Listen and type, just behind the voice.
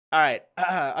All right.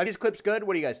 Are these clips good?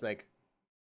 What do you guys think?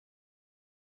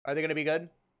 Are they going to be good?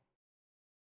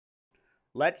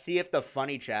 Let's see if the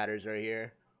funny chatters are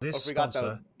here. This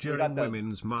sponsor during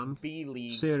Women's Month.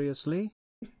 B-League. Seriously?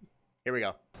 Here we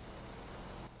go.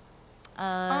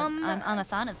 I'm a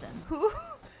fan of them. Who?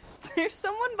 There's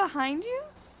someone behind you?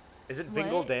 Is it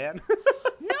Vingle Dan?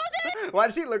 No, Why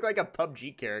does he look like a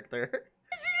PUBG character?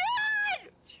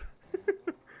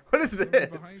 What is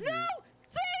this? No!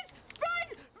 Please! Run!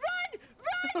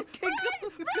 Okay,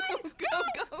 go.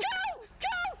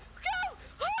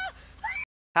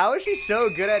 How is she so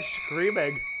good at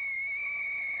screaming?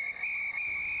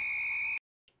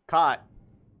 Caught.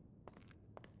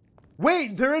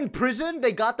 Wait, they're in prison?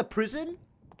 They got the prison?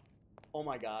 Oh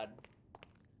my god.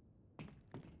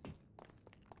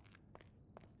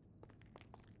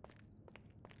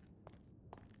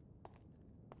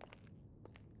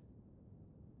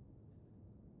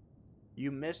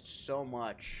 You missed so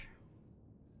much.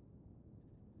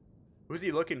 Who's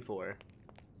he looking for?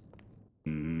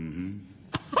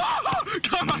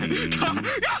 Come on!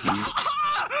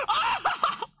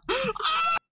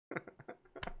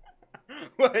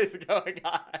 What is going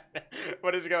on?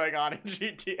 What is going on in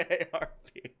GTA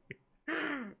RP?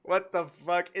 What the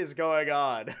fuck is going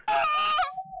on?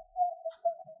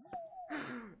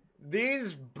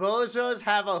 These bozos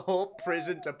have a whole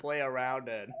prison to play around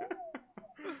in.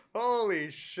 Holy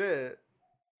shit.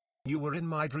 You were in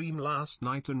my dream last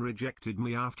night and rejected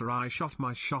me after I shot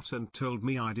my shot and told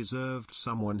me I deserved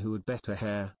someone who had better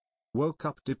hair. Woke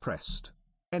up depressed.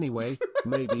 Anyway,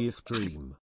 maybe if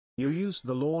dream. You used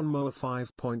the lawnmower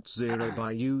 5.0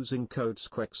 by using code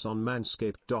Squeex on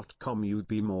manscaped.com, you'd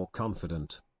be more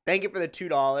confident. Thank you for the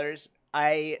 $2.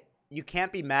 You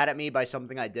can't be mad at me by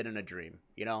something I did in a dream,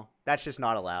 you know? That's just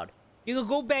not allowed. You can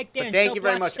go back there But and thank you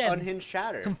very block much, 7. Unhinged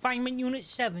Chatter. Confinement Unit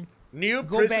 7. New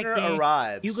Go prisoner back there,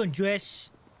 arrives. You can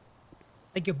dress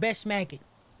like your best maggot.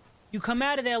 You come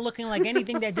out of there looking like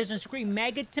anything that doesn't scream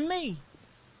maggot to me.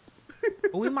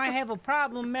 But we might have a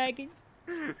problem, maggot.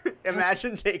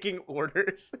 Imagine taking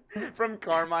orders from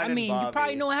Carmine and Bobby. You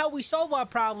probably know how we solve our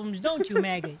problems, don't you,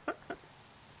 maggot?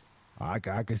 I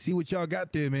can see what y'all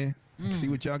got there, man. I can see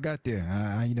what y'all got there.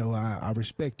 I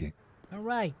respect it. All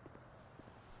right.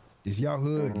 It's y'all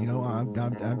hood, you know.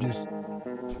 I'm just.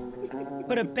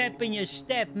 Put a pep in your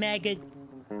step, maggot.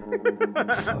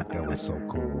 Fuck, that was so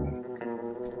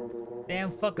cool.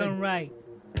 Damn fucking right.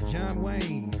 John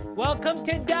Wayne. Welcome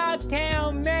to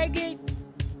Dogtown, maggot.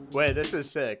 Wait, this is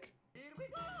sick.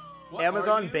 What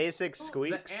Amazon Basic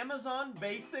Squeex. The Amazon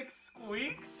Basic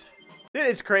Squeex? Dude,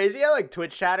 it's crazy how like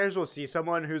Twitch chatters will see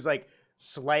someone who's like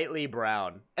slightly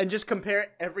brown and just compare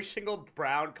every single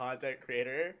brown content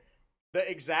creator.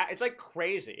 It's like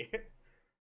crazy.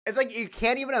 It's like you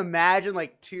can't even imagine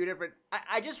like two different.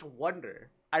 I just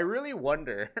wonder. I really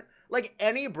wonder. Like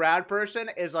any brown person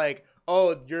is like,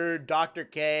 oh, you're Dr.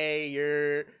 K,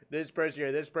 you're this person,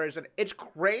 you're this person. It's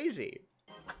crazy.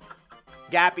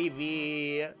 Gappy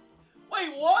V. Wait,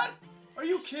 what? Are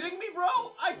you kidding me,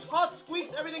 bro? I taught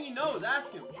Squeex everything he knows.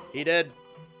 Ask him. He did.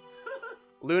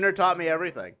 Lunar taught me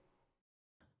everything.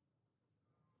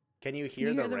 Can you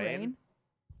hear the rain?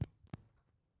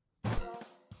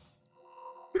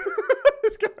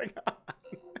 What's going on?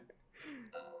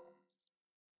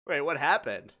 Wait, what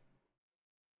happened?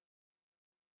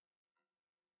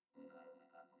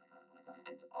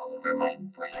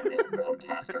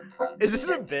 Is this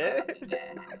a bit?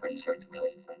 I'm pretty sure it's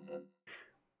really expensive.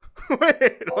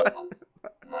 Wait, what?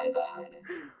 My bad.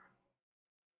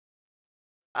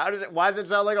 Why does it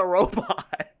sound like a robot?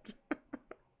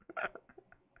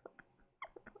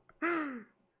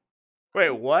 Wait,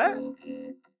 what?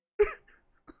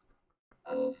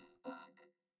 Oh, fuck.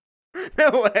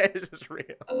 No way, is this real?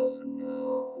 Oh,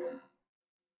 no.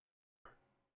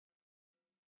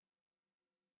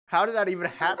 How did that even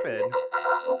happen?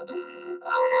 Oh,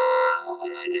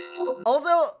 no.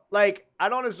 Also, like, I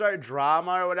don't want to start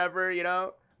drama or whatever, you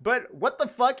know? But what the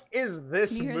fuck is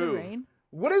this move?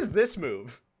 What is this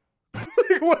move?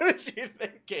 What is she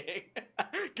thinking?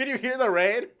 Can you hear the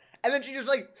rain? And then she just,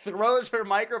 like, throws her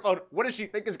microphone. What does she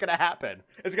think is going to happen?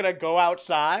 It's going to go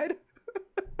outside?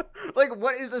 Like,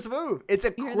 what is this move? It's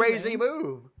a crazy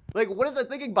move. Like, what is the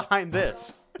thinking behind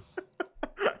this?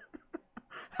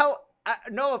 How...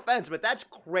 no offense, but that's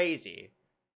crazy.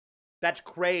 That's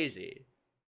crazy.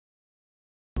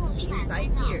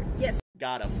 Inside here. Yes.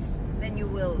 Got him. Then you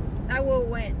will. I will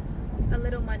win a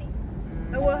little money.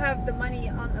 I will have the money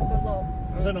on below.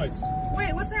 What's that noise?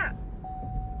 Wait, what's that?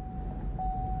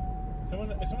 Is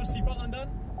someone's seatbelt undone?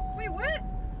 Wait, what?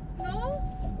 No.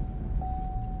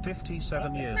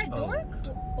 57 years Is my door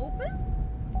old. open?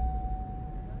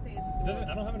 It doesn't.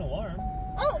 I don't have an alarm.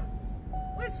 Oh,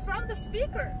 it's from the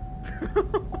speaker.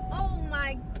 Oh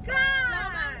my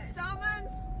God!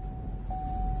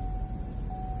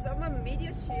 Someone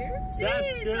media share?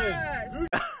 That's good. Jesus!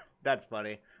 That's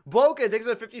funny. Boca, it takes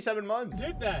us 57 months.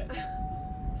 Did that?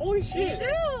 Holy shit! Dude,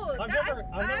 I've never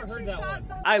heard that one.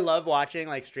 I love watching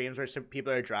like streams where some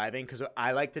people are driving, because what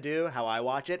I like to do, how I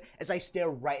watch it, is I stare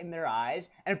right in their eyes,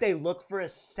 and if they look for a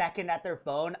second at their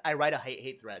phone, I write a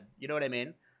hate thread. You know what I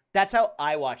mean? That's how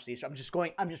I watch these. I'm just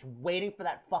waiting for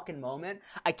that fucking moment.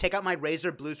 I take out my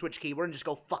Razer Blue Switch keyboard and just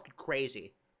go fucking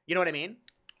crazy. You know what I mean?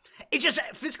 It's just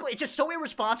physically, it's just so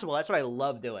irresponsible. That's what I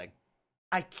love doing.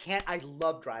 I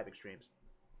love driving streams.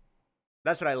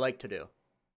 That's what I like to do.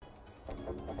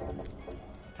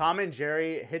 Tom and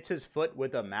Jerry hits his foot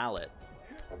with a mallet.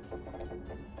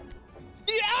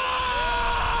 Yeah!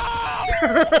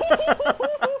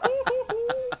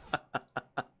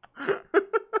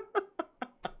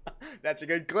 That's a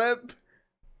good clip.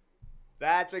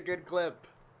 That's a good clip.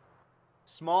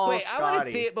 Small Wait, Scotty. I want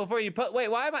to see it before you put. Wait,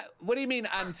 why am I? What do you mean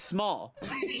I'm small?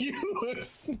 You look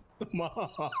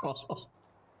small.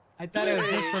 I thought it was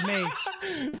just for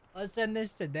me. Let's send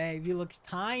this to Dave. He looks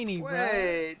tiny, bro.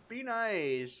 Wait, be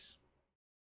nice.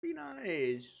 Be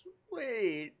nice.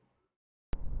 Wait.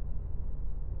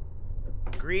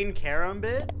 Green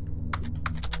Karambit?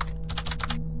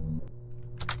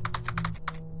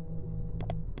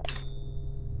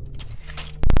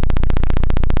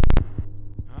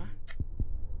 Huh?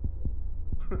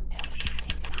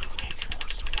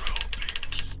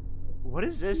 What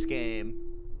is this game?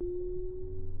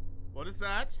 What is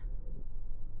that?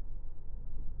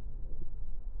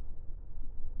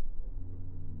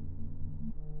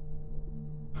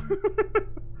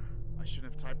 I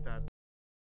shouldn't have typed that.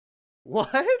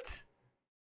 What?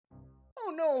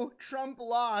 Oh no, Trump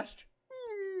lost.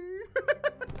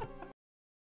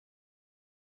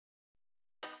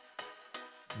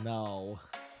 No.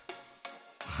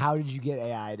 How did you get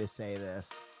AI to say this?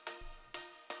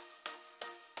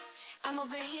 I'm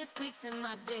over here squeezing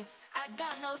my dicks. I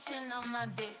got lotion on my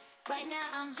dicks. Right now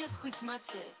I'm just squeezing my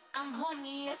chick. I'm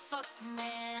horny as fuck,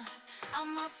 man.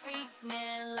 I'm a freak,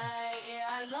 man. Like, yeah,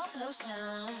 I love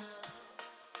lotion.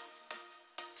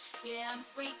 Yeah, I'm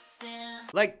squeezing.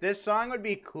 Like, this song would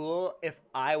be cool if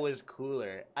I was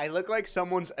cooler. I look like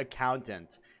someone's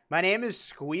accountant. My name is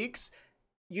Squeex.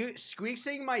 You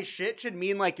squeezing my shit should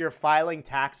mean like you're filing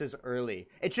taxes early.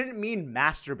 It shouldn't mean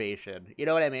masturbation. You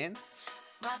know what I mean?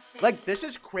 Like, this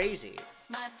is crazy.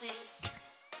 My dicks.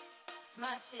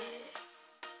 My shit.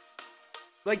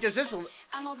 Like, does this...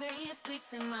 I'm over here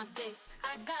squeezing my dicks.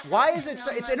 I got Why is it lotion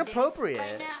so... on It's my inappropriate.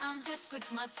 dicks. Right now I'm just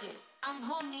squeezing my chick. I'm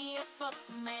horny as fuck,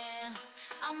 man.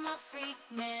 I'm a freak,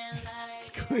 man. Like,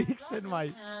 Squeaks in my...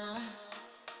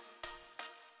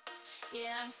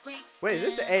 yeah, I'm squeezing. Wait,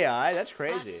 is this AI? That's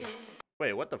crazy.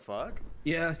 Wait, what the fuck?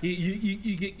 Yeah,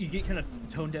 you get kind of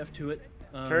tone deaf to it.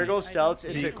 Turgle stealths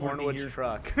into you- Cornwood's here.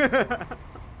 truck.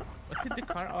 What's in the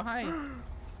car? Oh, hi.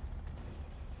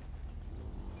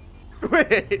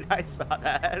 Wait, I saw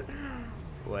that.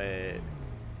 Wait.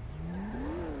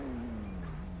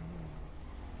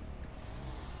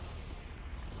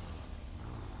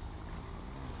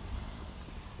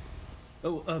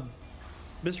 Oh,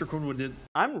 Mr. Cornwood did.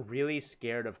 I'm really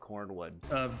scared of Cornwood.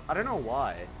 I don't know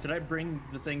why. Did I bring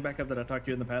the thing back up that I talked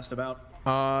to you in the past about?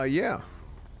 Yeah.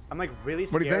 I'm like really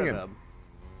What scared are you of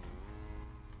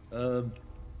thinking? him.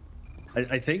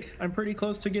 I think I'm pretty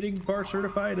close to getting bar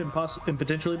certified and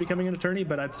potentially becoming an attorney,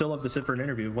 but I'd still love to sit for an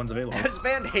interview if one's available. This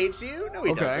band hates you? No,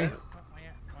 he Okay. doesn't.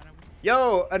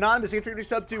 Yo, Anonymous, introduce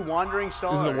sub to Wandering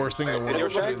Stars. This is the worst thing in the world. You're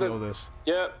We should right, deal with this.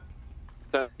 Yep.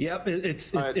 Yep,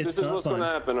 it's Alright, this is not what's fun. going to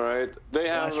happen, right? They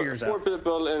have Last year's 4 out.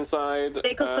 people inside.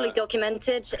 Vehicle's fully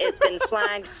documented. It's been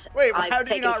flagged. Wait, I've how did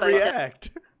he taken not photos. react?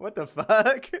 What the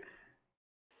fuck?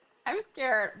 I'm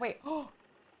scared. Wait. Oh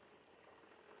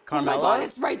Carmella? my god,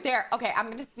 it's right there. Okay, I'm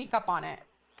gonna sneak up on it.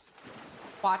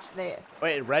 Watch this.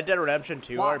 Wait, Red Dead Redemption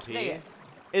 2 Watch RP?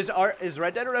 this. Is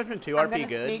Red Dead Redemption 2 I'm RP gonna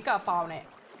good? sneak up on it.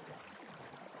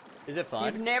 Is it fun?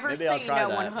 You've never Maybe I'll seen try no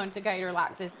that. one hunt a gator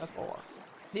like this before.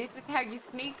 This is how you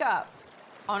sneak up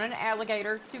on an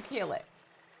alligator to kill it.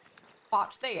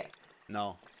 Watch this.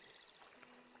 No.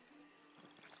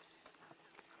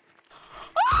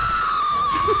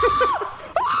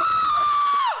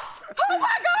 Oh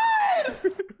my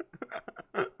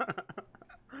god!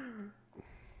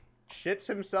 Shits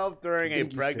himself during a think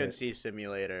he's pregnancy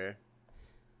simulator.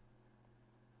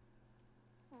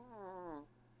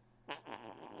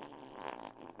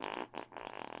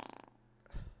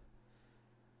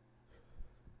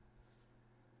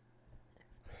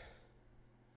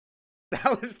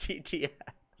 That was GTS.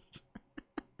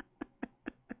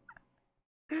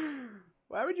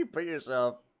 Why would you put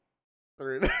yourself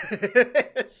through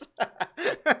this?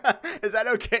 Is that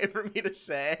okay for me to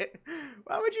say?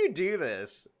 Why would you do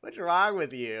this? What's wrong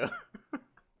with you?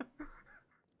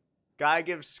 Guy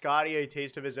gives Scotty a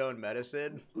taste of his own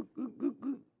medicine.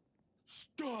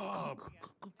 Stop.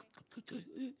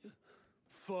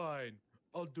 Fine,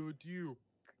 I'll do it to you.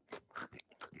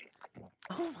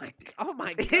 Oh my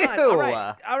Ew.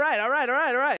 god. All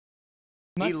right.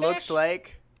 He looks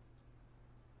like...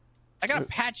 I got a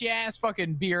patchy ass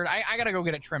fucking beard. I gotta go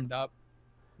get it trimmed up.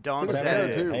 Don't What say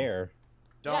happened to it. your hair?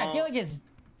 Don't. Yeah, I feel like it's.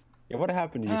 Yeah, what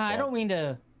happened to you? I don't mean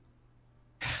to.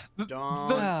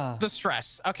 The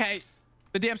stress, okay?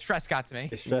 The damn stress got to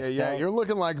me. Yeah, you're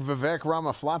looking like Vivek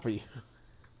Ramaflappy.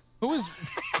 Who is...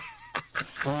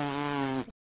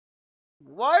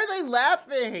 Why are they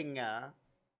laughing?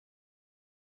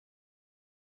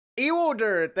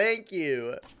 Ewolder, thank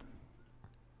you.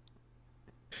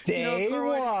 Day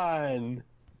one.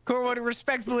 Corwood,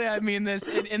 respectfully, I mean this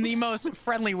in the most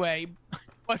friendly way.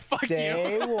 But fuck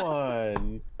Day you.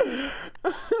 one.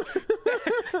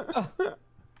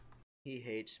 He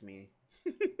hates me.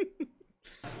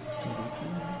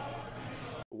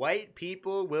 White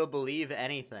people will believe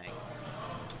anything.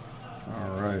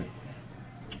 All right.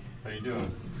 How you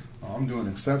doing? Oh, I'm doing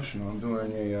exceptional. I'm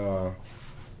doing a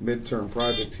midterm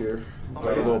project here.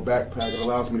 Got a little backpack that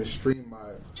allows me to stream my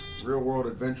real-world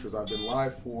adventures. I've been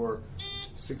live for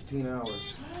 16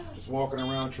 hours, just walking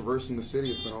around, traversing the city.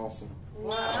 It's been awesome.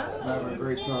 Wow. I'm having a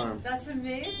great time. That's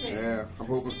amazing. Yeah, I'm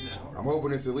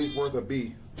hoping it's at least worth a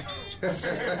B.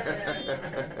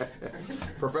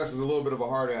 Professor's a little bit of a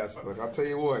hard ass, but I'll tell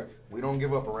you what, we don't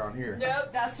give up around here.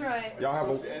 Nope, that's right. Y'all have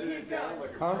Keep going.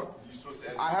 Huh?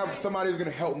 I have somebody who's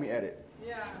gonna help me edit.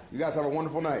 Yeah. You guys have a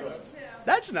wonderful night.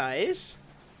 That's nice.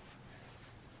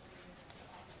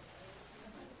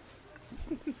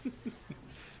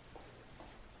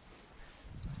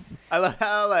 I love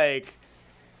how, like...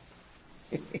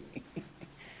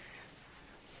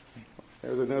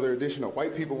 There's another edition of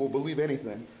White People Will Believe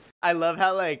Anything. I love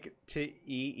how, like, to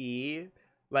EE,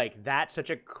 like, that's such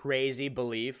a crazy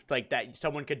belief, like, that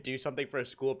someone could do something for a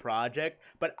school project,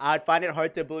 but I find it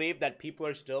hard to believe that people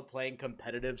are still playing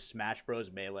competitive Smash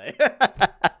Bros. Melee.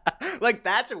 Like,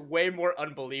 that's way more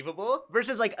unbelievable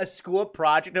versus, like, a school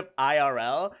project of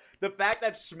IRL. The fact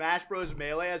that Smash Bros.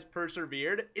 Melee has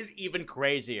persevered is even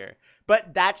crazier.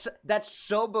 But that's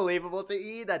so believable to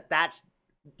E that's...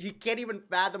 You can't even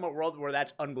fathom a world where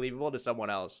that's unbelievable to someone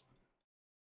else.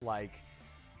 Like,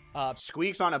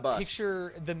 Squeex on a bus.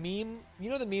 Picture the meme. You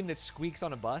know the meme that Squeex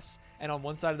on a bus, and on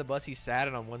one side of the bus he's sad,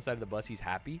 and on one side of the bus he's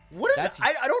happy. What is that?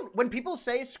 I don't. When people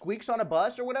say Squeex on a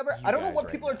bus or whatever, I don't know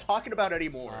what people are talking about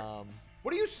anymore.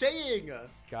 What are you saying?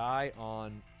 Guy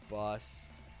on bus,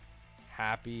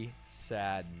 happy,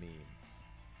 sad meme.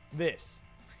 This.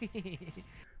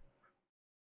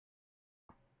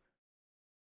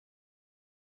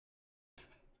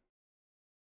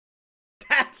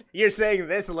 You're saying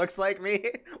this looks like me?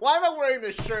 Why am I wearing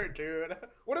this shirt, dude?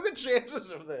 What are the chances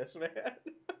of this, man?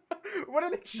 What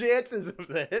are the chances of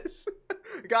this?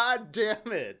 God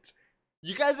damn it.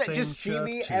 You guys that just see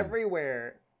me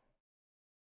everywhere.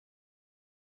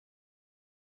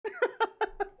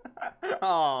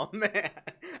 Oh, man.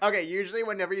 Okay, usually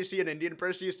whenever you see an Indian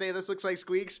person, you say this looks like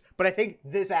Squeex, but I think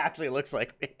this actually looks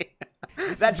like me.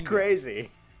 That's crazy.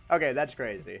 Okay, that's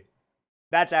crazy.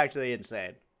 That's actually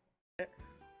insane.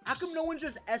 How come no one's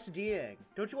just SDing?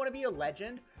 Don't you want to be a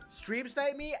legend? Stream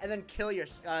snipe me and then kill your,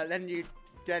 then you.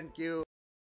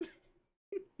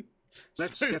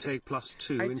 Let's get a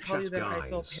 +2 in chat,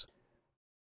 guys.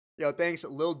 Yo, thanks,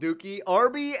 Lil Dookie,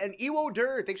 Arby, and Ewo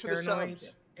Dirt. Thanks for the Paranoid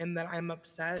subs. and that I'm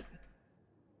upset.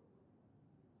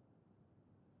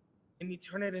 And you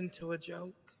turn it into a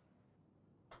joke.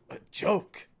 A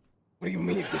joke? What do you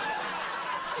mean? This.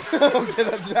 Okay,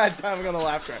 that's bad timing on the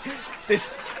laugh track.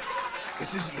 This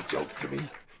isn't a joke to me.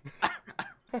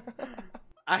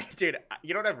 Dude,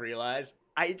 you know what I've realized?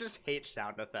 I just hate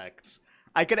sound effects.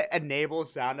 I could enable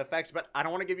sound effects, but I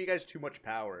don't want to give you guys too much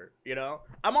power, you know?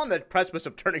 I'm on the precipice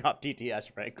of turning off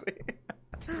DTS, frankly.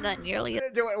 Not nearly.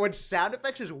 When sound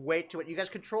effects is way too much, you guys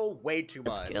control way too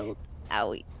much.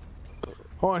 Owie.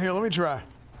 Hold on here, let me try.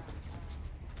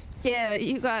 Yeah,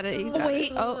 you got it. You got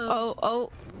wait. it.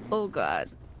 Oh, God.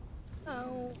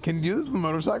 Oh. Can you do this on the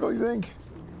motorcycle, you think?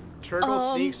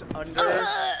 Turtle sneaks under.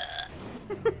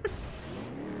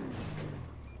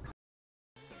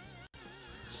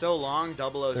 So long,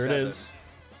 007. There it is.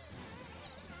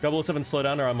 007, slow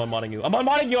down or I'm unmodding you. I'm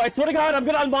unmodding you! I swear to God, I'm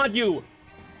gonna unmod you!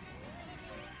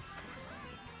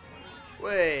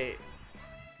 Wait.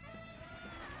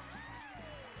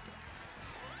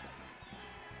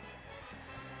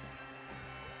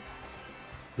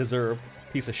 Deserved.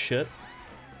 Piece of shit.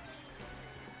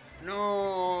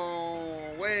 No,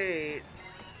 wait.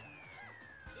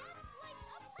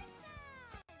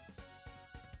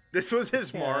 This was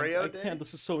his Mario I day? can't.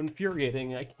 This is so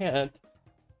infuriating. I can't.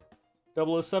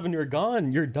 007, you're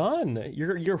gone. You're done.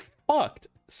 You're fucked.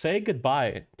 Say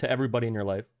goodbye to everybody in your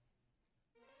life.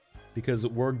 Because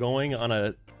we're going on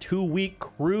a 2-week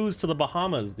cruise to the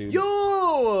Bahamas, dude.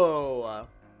 Yo!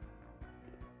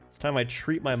 It's time I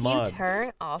treat my If mods. you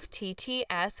turn off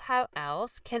TTS, how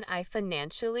else can I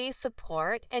financially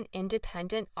support an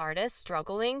independent artist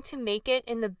struggling to make it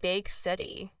in the big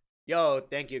city? Yo,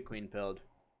 thank you, Queen Pilled.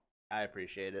 I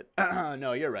appreciate it.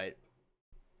 No, you're right.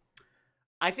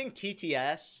 I think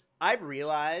TTS, I've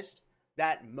realized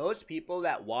that most people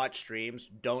that watch streams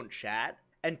don't chat,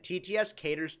 and TTS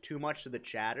caters too much to the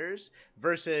chatters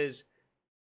versus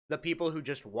the people who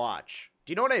just watch.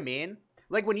 Do you know what I mean?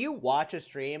 Like, when you watch a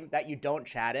stream that you don't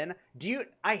chat in,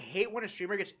 I hate when a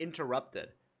streamer gets interrupted.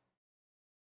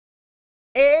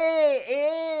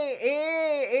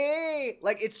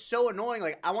 Like, it's so annoying.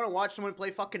 Like, I want to watch someone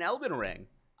play fucking Elden Ring.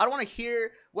 I don't want to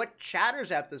hear what chatters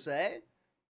have to say.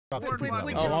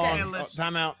 We just got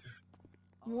time out.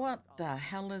 What the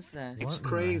hell is this? It's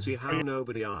crazy how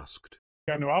nobody asked.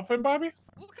 Got a new outfit, Bobby?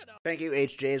 Thank you,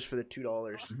 HJs, for the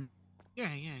 $2. Yeah.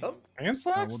 Oh. And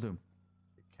slacks? We'll do.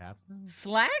 Captain?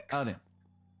 Slacks? Oh,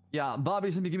 yeah,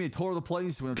 Bobby's going to give me a tour of the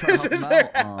place. We're going to try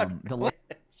to help him out.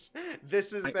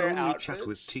 This is I their only outfits? chat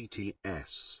with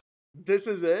TTS. This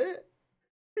is it?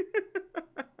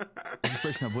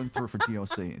 Registration I've went through for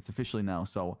GOC. It's officially now,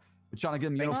 so we're trying to get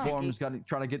them uniforms. Got to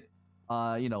try to get,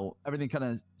 everything kind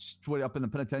of split up in the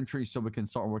penitentiary so we can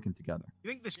start working together. You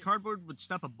think this cardboard would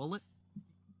stop a bullet?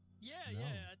 Yeah,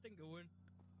 I think it would.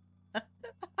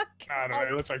 I don't know.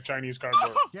 It looks like Chinese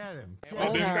cardboard. Get him.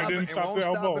 I didn't stop the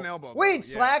elbow. Wait,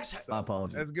 Slacks. My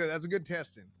apologies. That's good. That's a good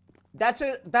testing. That's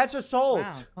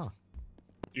assault. Do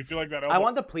you feel like that elbow? I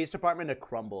want the police department to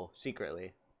crumble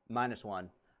secretly. -1.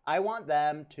 I want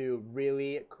them to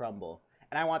really crumble.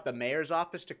 And I want the mayor's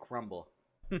office to crumble.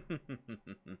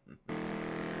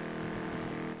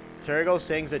 Turgle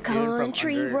sings a tune from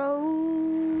under...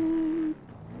 road.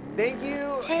 Thank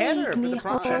you, Hannah, for the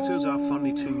prompt. Chatters are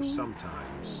funny too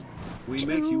sometimes. We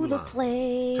make you the laugh.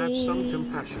 Have some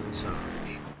compassion, Sarge.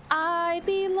 I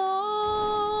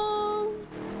belong.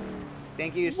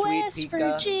 Thank you, sweet West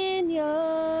Pika.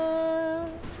 Virginia.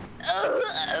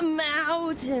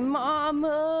 Mountain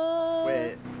Mama.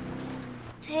 Wait.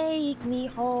 Take me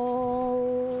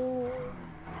home.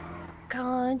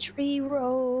 Country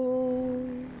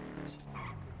roads.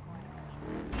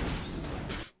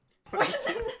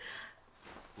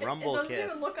 Rumble It doesn't Kiff.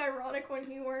 even look ironic when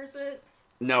he wears it.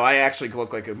 No, I actually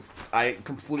look like I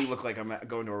completely look like I'm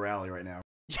going to a rally right now.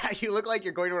 Yeah, you look like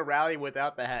you're going to a rally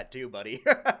without the hat too, buddy.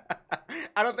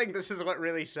 I don't think this is what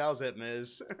really sells it,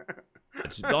 Miz.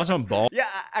 It's awesome bald. Yeah,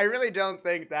 I really don't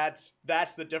think that's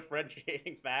the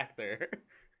differentiating factor.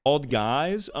 Bald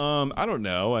guys? I don't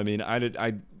know. I mean,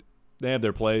 they have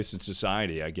their place in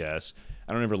society, I guess.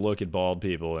 I don't ever look at bald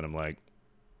people and I'm like,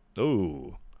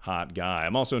 ooh, hot guy.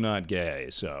 I'm also not gay,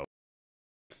 so.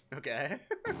 Okay.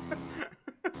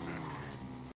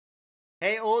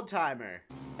 Hey, old timer.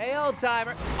 Hey, old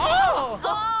timer. Oh!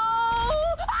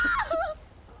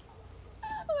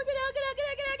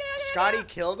 Scotty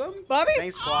killed him? Bobby?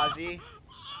 Thanks, Quasi.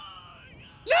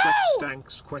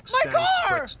 Stanks, quick My stanks,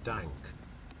 car! quick stank.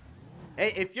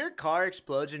 Hey, if your car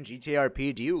explodes in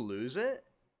GTRP, do you lose it?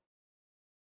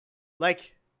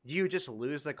 Like, do you just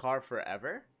lose the car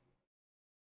forever?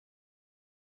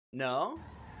 No?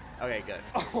 Okay, good.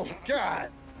 Oh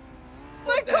God!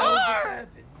 My car!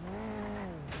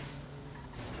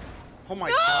 Oh my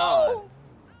god.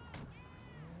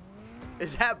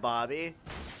 Is that Bobby?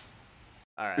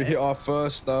 We Alright. hit our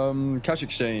first cash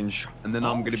exchange, and then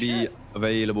I'm going to be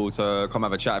available to come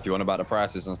have a chat if you want about the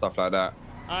prices and stuff like that.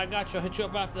 I got you. I'll hit you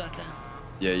up after that then.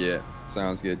 Yeah.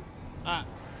 Sounds good. Alright.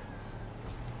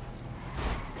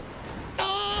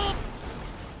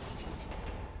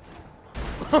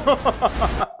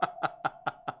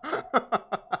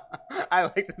 I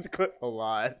like this clip a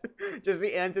lot. Just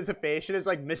the anticipation is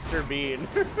like Mr. Bean.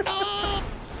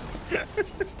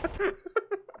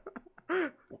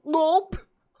 Nope.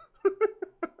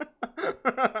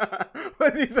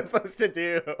 What's he supposed to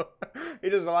do? He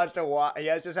just wants to watch. He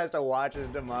just has to watch his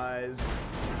demise.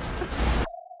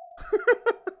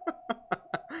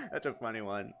 That's a funny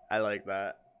one. I like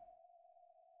that.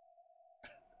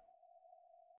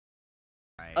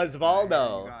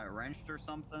 Osvaldo. You got wrenched or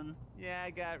something? Yeah, I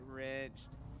got wrenched.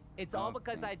 It's all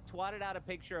because I twatted out a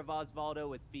picture of Osvaldo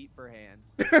with feet for hands.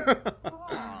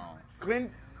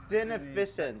 Clint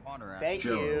Beneficent. Thank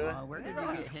you. Where did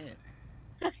you get hit?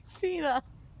 I see that.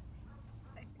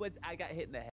 I got hit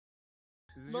in the head.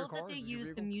 Love that they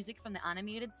used the music from the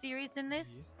animated series in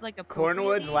this, like a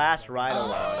Cornwood's last ride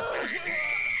along.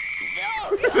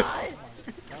 Oh God!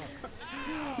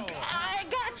 I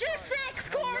got your 6,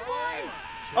 Cornwood.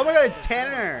 Oh my God, it's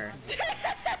Tanner.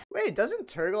 Wait, doesn't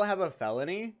Turgle have a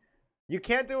felony? You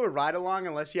can't do a ride along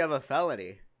unless you have a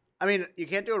felony. I mean, you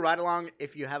can't do a ride along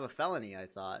if you have a felony, I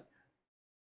thought.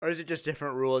 Or is it just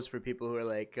different rules for people who are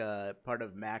like part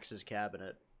of Max's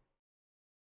cabinet?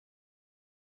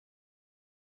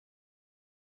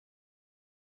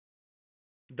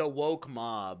 The woke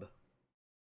mob.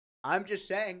 I'm just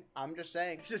saying.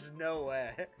 There's just no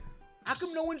way. How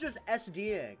come no one's just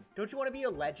SDing? Don't you want to be a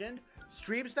legend?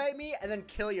 Stream snipe me and then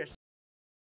kill yourself.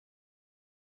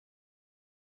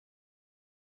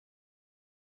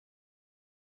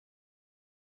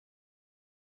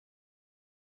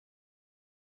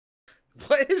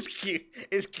 What is cute?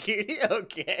 Is Cutie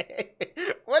okay?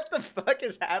 What the fuck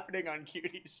is happening on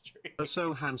Cutie's stream? They're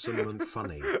so handsome and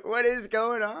funny. What is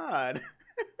going on?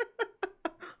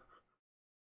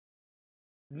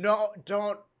 No,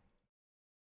 don't.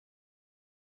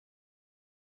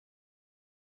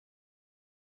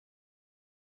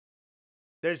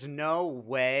 There's no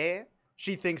way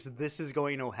she thinks this is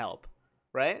going to help,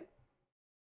 right?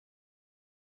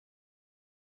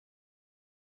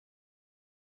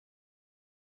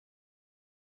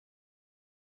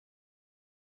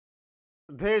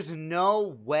 There's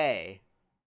no way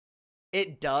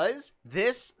it does.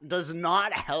 This does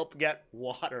not help get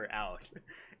water out.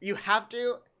 You have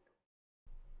to.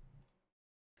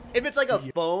 If it's like a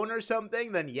phone or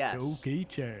something, then yes. Okay,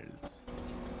 Charles.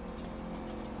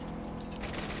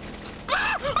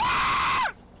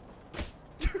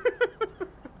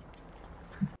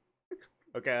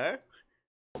 Okay.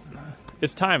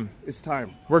 It's time. It's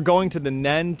time. We're going to the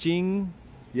Nanjing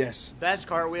Yes. Best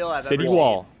cartwheel I've City ever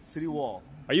Wall. City Wall.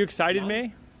 Are you excited,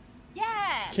 May?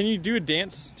 Yeah. Can you do a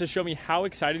dance to show me how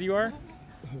excited you are?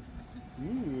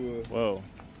 Ooh. Whoa.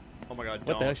 Oh my God, What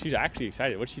don't. the hell? She's actually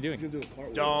excited. What's she doing? She's gonna do a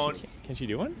cartwheel. Don't. Can she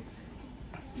do one?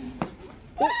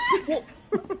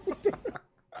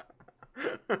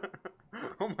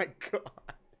 Oh my God.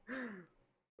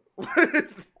 What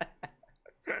is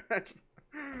that?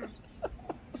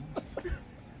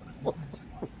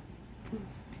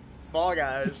 Fall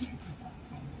Guys.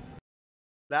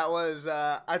 That was,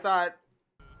 I thought.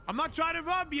 I'm not trying to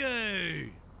rob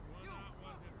you.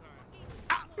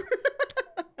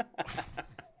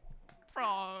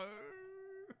 Bro.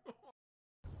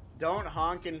 Don't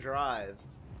honk and drive.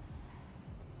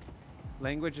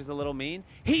 Language is a little mean.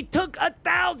 He took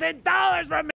 $1,000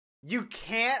 from me. You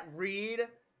can't read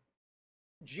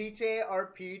GTA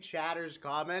RP chatters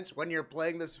comments when you're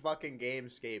playing this fucking game,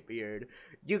 Skatebeard.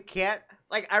 You can't.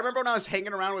 Like, I remember when I was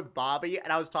hanging around with Bobby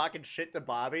and I was talking shit to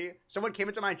Bobby. Someone came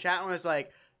into my chat and was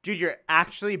like, dude, you're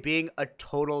actually being a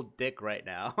total dick right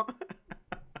now.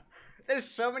 There's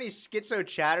so many schizo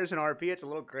chatters in RP, it's a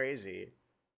little crazy.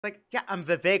 Like, yeah, I'm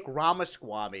Vivek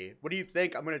Ramaswamy. What do you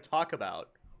think I'm going to talk about?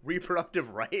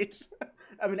 Reproductive rights?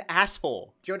 I'm an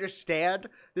asshole. Do you understand?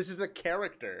 This is a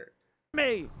character.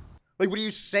 Me. Like, what are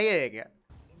you saying?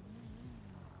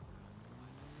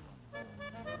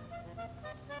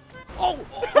 Oh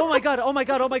my God, oh my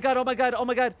God, oh my God, oh my God, oh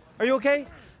my God. Are you okay?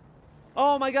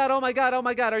 Oh my God, oh my God, oh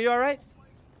my God. Are you all right?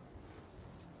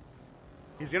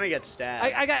 He's gonna get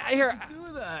stabbed. I got here.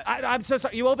 I'm so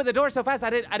sorry. You opened the door so fast.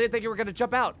 I didn't think you were gonna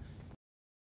jump out.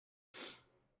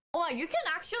 Oh, you can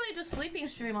actually do sleeping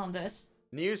stream on this.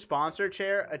 New sponsor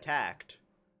chair attacked.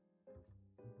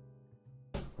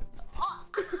 Oh.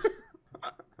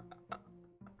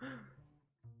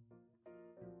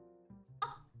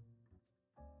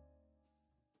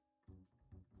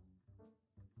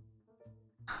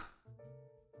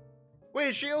 Wait,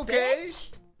 is she okay?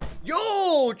 Bitch.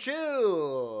 Yo,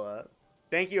 chill.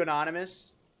 Thank you,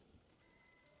 Anonymous.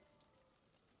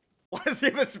 Why does he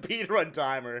have a speedrun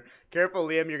timer? Careful,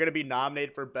 Liam, you're gonna be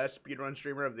nominated for Best Speedrun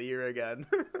Streamer of the Year again.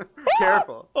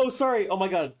 Careful. Oh, sorry. Oh my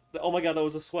God. Oh my God, that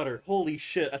was a sweater. Holy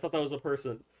shit, I thought that was a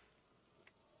person.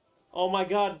 Oh my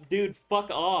God, dude, fuck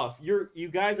off. You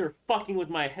guys are fucking with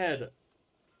my head.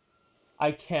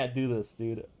 I can't do this,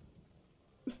 dude.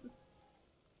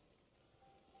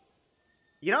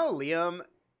 You know, Liam,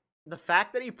 the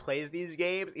fact that he plays these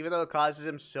games, even though it causes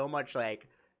him so much, like,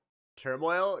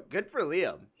 turmoil, good for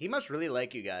Liam. He must really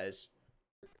like you guys.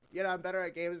 You know, I'm better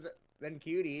at games than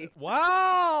Cutie.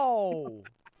 Wow!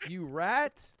 You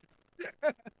rat!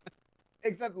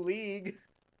 Except League.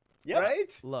 Yep.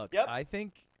 Right? Look, Yep. I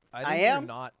think I you're am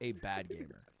not a bad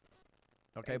gamer.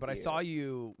 Okay, Thank but I you. saw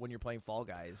you when you're playing Fall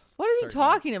Guys. What is he starting-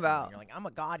 talking about? You're like, I'm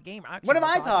a god gamer. Actually, What am I'm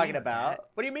a I god talking gamer, about? Cat."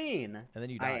 What do you mean? And then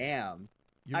you I died. am.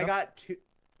 You're I not- got two.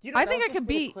 You know, I that think was I just could for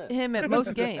the beat clip. him at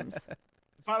most games.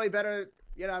 Probably better.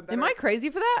 You know, I'm better. Am I crazy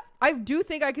for that? I do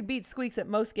think I could beat Squeex at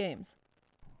most games.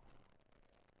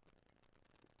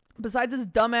 Besides his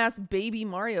dumbass baby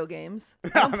Mario games. I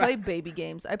don't play baby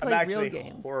games. I play I'm real actually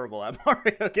games. horrible at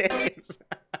Mario games.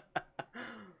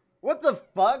 What the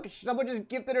fuck? Someone just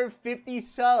gifted her 50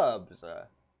 subs.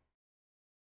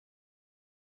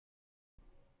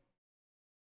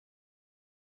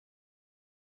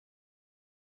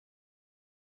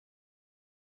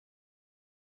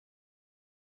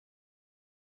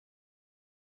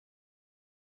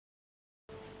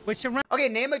 Okay,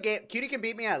 name a game. Cutie can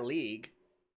beat me at League.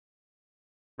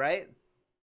 Right?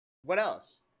 What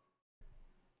else?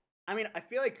 I mean, I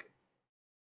feel like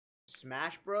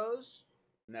Smash Bros?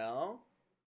 No.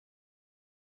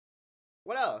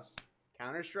 What else?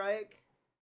 Counter-Strike?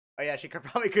 Oh yeah, she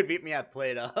probably could beat me at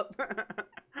Played Up.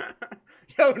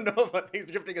 Yo, Nova, thanks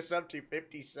for gifting a sub to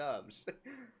 50 subs.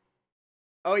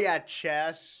 Oh yeah,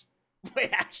 chess. Wait,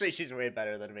 actually, she's way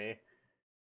better than me.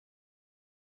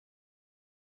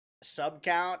 Sub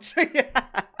count?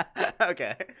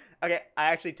 Okay. Okay, I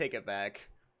actually take it back.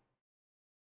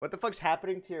 What the fuck's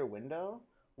happening to your window?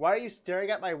 Why are you staring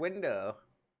at my window?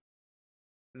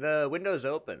 The window's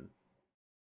open.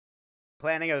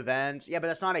 Planning events. Yeah, but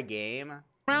that's not a game.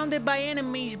 Surrounded by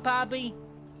enemies, Bobby.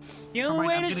 The only Alright,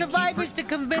 way I'm to gonna survive keep is to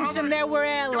convince them that we're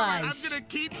allies. I'm gonna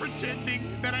keep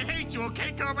pretending that I hate you,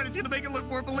 okay, Carmen? It's gonna make it look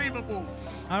more believable.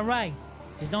 All right,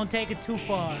 just don't take it too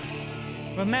far.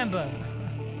 Remember,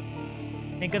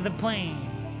 think of the plane.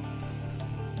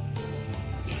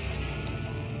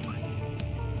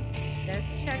 Just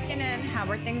checking in. How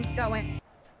are things going?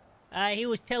 He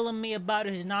was telling me about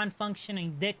his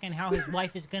non-functioning dick and how his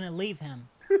wife is gonna leave him.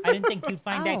 I didn't think you'd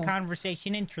find that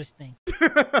conversation interesting.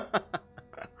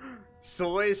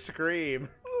 Soy scream.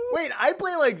 Wait, I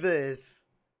play like this.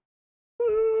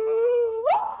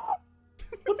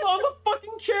 What's on the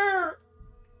fucking chair?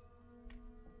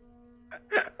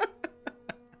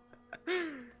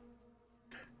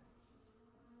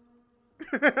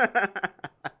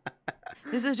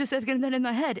 This is just everything been in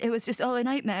my head. It was just all a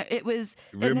nightmare. It was.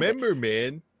 Remember,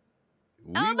 man,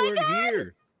 we weren't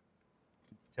here.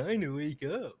 It's time to wake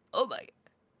up. Oh my.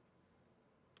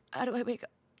 How do I wake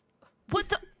up? What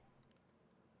the?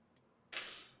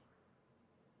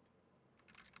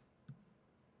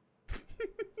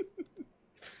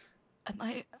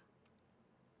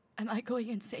 Am I going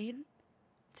insane?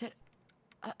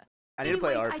 I need to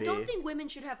play RP. I don't think women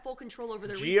should have full control over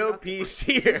their GOP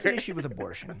seer. Here's the issue with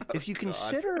abortion. If you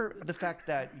consider the fact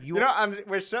that You know,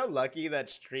 we're so lucky that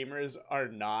streamers are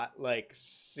not like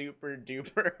super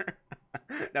duper.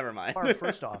 Never mind.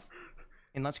 First off,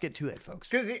 and let's get to it, folks.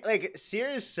 Because like Seer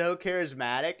is so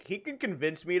charismatic, he can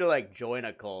convince me to like join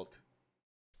a cult.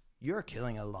 You're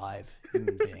killing a live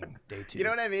human being, day two. You know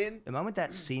what I mean? The moment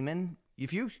that semen,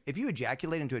 if you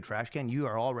ejaculate into a trash can, you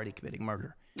are already committing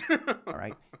murder. All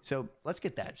right. So let's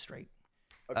get that straight.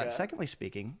 Okay. Secondly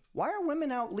speaking, why are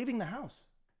women out leaving the house?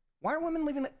 Why are women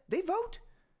leaving? They vote.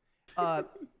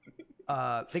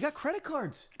 They got credit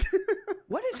cards.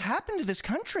 What has happened to this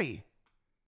country?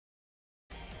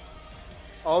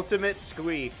 Ultimate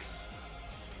Squeex.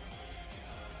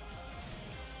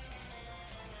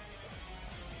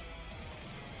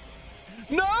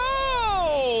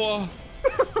 No!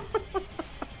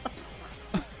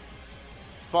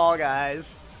 Fall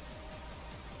Guys.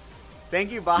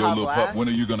 Thank you, Baja Yo, Lil Blast. Pup, when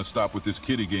are you gonna stop with this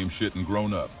kiddie game shit and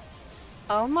grown up?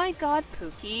 Oh my god,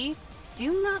 Pookie.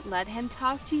 Do not let him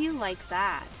talk to you like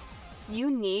that. You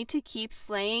need to keep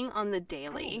slaying on the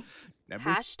daily.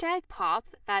 Hashtag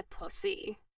pop that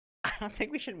pussy. I don't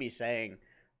think we should be saying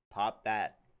pop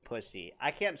that pussy.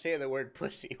 I can't say the word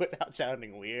pussy without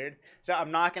sounding weird. So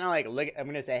I'm not gonna like look. I'm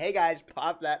gonna say, hey guys,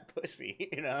 pop that pussy.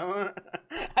 You know,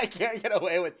 I can't get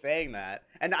away with saying that,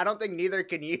 and I don't think neither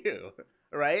can you,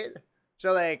 right?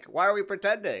 So like, why are we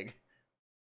pretending?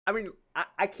 I mean,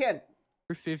 I can't.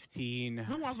 Number 15.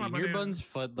 was Senior number buns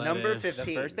foot lettuce. Number The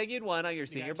 15. first thing you'd want on your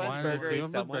senior buns One, burger two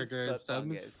is someone's burgers, foot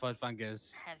someone's fungus. foot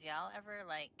fungus. Have y'all ever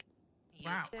like used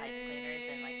pipe cleaners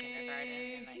in like kindergarten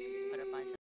and like put a bunch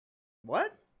of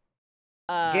What?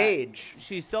 Gage.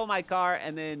 She stole my car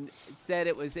and then said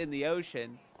it was in the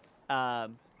ocean.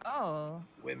 Oh.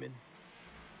 Women.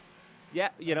 Yeah,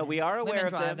 you know, we are aware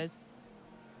of them.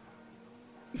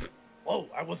 Oh,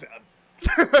 I wasn't.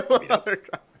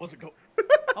 Wasn't go.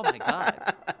 Oh my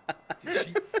god.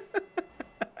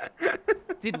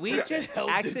 Did we just hell,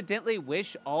 dude? accidentally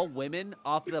wish all women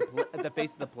off the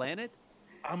face of the planet?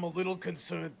 I'm a little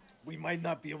concerned. We might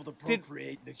not be able to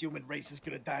procreate. The human race is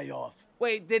gonna die off.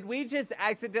 Wait, did we just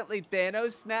accidentally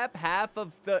Thanos snap half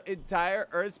of the entire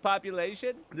Earth's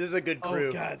population? This is a good crew.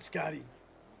 Oh God, Scotty.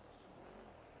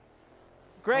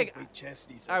 Greg,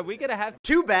 Chastity's are we gonna have?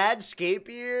 Too bad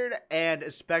Skatebeard and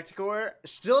Spectacore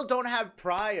still don't have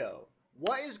prio.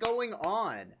 What is going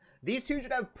on? These two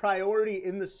should have priority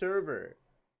in the server.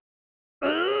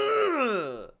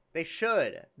 Ugh! They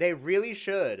should. They really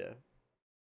should.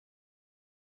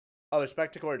 Oh,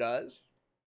 Spectacore does?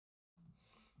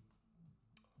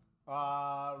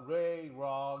 Ray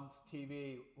Rogs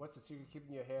TV. What's the secret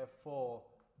keeping your hair full?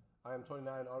 I am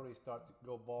 29, already start to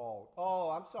go bald. Oh,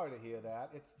 I'm sorry to hear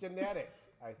that. It's genetics,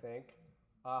 I think.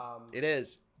 It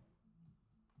is.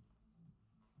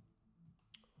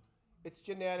 It's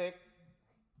genetics.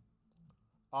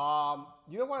 You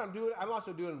know what I'm doing? I'm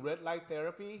also doing red light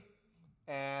therapy,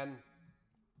 and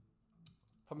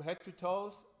from head to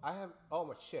toes, I have. Oh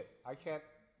my shit! I can't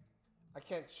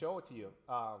show it to you.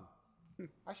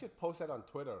 I should post that on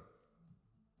Twitter.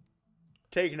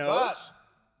 Take notes.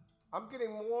 But I'm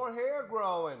getting more hair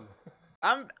growing.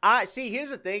 I see.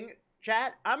 Here's the thing,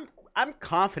 chat. I'm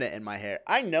confident in my hair.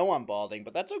 I know I'm balding,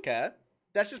 but that's okay.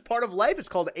 That's just part of life. It's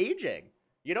called aging.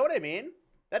 You know what I mean?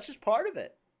 That's just part of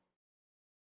it.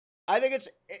 I think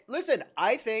listen,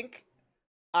 I think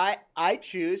I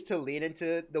choose to lean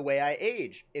into the way I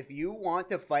age. If you want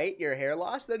to fight your hair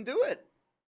loss, then do it.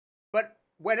 But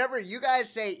whenever you guys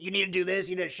say you need to do this,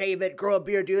 you need to shave it, grow a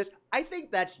beard, do this, I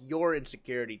think that's your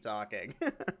insecurity talking.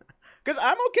 Because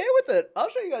I'm okay with it. I'll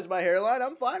show you guys my hairline.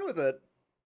 I'm fine with it.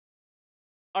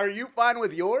 Are you fine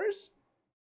with yours?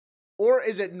 Or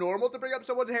is it normal to bring up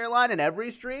someone's hairline in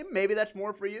every stream? Maybe that's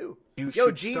more for you. You Yo,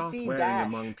 should start GC wearing Dash. a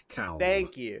monk cowl.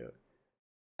 Thank you.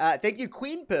 Thank you,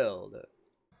 Queen Pilled.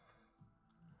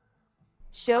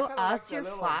 Show kinda us like your the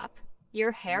little flap.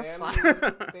 Your hair manly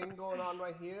flap. thing going on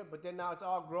right here, but then now it's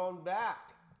all grown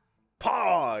back.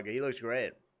 Pog! He looks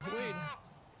great.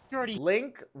 Dirty.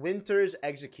 Link Winters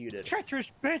executed.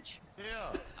 Treacherous bitch.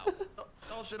 Yeah.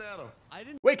 Don't shit at him. I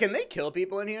didn't. Wait, can they kill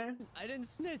people in here? I didn't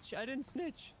snitch. I didn't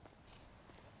snitch.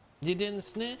 You didn't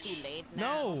snitch? Too late now.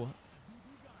 No.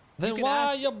 Then can why ask-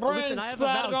 are your brains Listen, I have a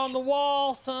splattered vouch. on the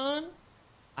wall, son?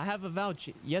 I have a vouch.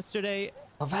 Yesterday.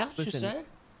 A vouch, you Listen, say?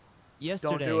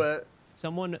 yesterday. Don't do it.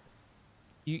 Someone.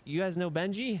 You guys know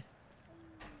Benji?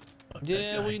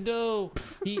 Yeah, we do.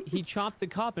 He chopped the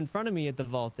cop in front of me at the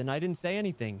vault, and I didn't say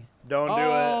anything. Don't do it.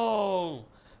 Oh,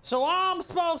 so I'm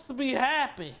supposed to be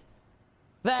happy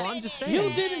that Well, I'm just you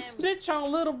saying. didn't snitch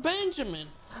on little Benjamin,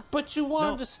 but you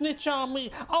wanted to snitch on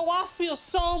me. Oh, I feel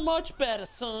so much better,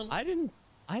 son. I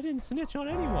didn't snitch on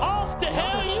anyone. Off the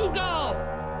hell you go.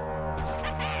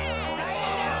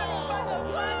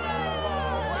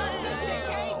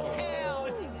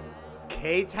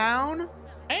 K-Town?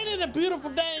 Ain't it a beautiful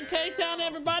day in K-Town,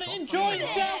 everybody? Enjoy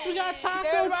yourselves. We got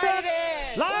taco trucks,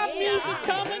 live music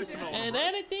coming, and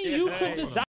anything you could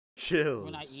desire. Chills.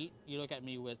 When I eat, you look at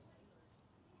me with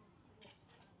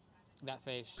that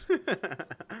face.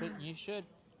 But you should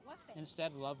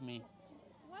instead love me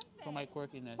for my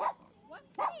quirkiness.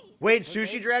 Wait,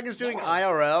 Sushi Dragon's doing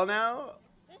IRL now?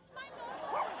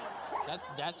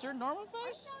 That's your normal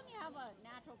face?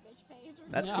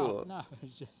 That's no, cool. No,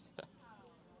 it's just.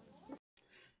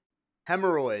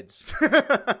 Hemorrhoids.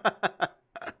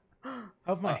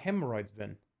 How've my hemorrhoids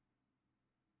been?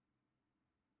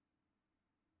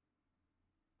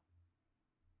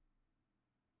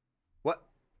 What?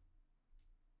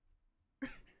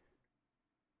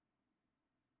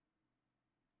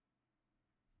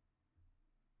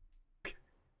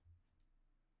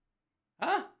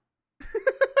 Huh?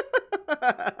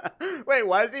 Wait,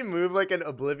 why does he move like an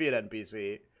Oblivion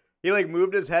NPC? He like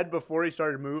moved his head before he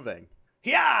started moving.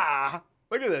 Yeah!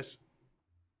 Look at this.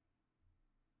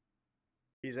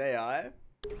 He's AI?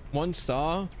 1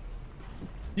 star.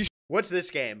 What's this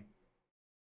game?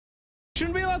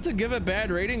 Shouldn't be allowed to give a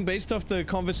bad rating based off the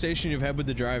conversation you've had with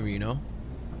the driver, you know?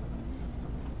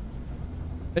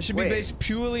 It should be based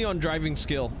purely on driving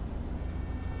skill.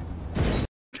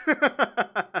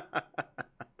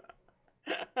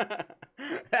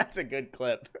 That's a good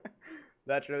clip.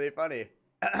 That's really funny.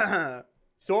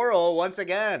 Sorrel once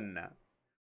again.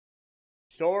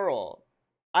 Sorrel.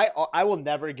 I will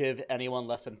never give anyone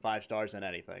less than 5 stars in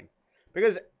anything.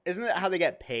 Because isn't that how they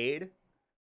get paid?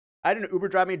 I had an Uber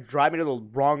drive me to the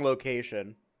wrong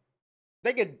location.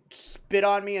 They could spit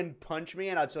on me and punch me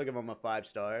and I'd still give them a 5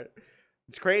 star.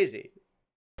 It's crazy.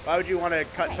 Why would you want to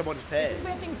cut someone's pay? This is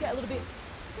where things get a little bit.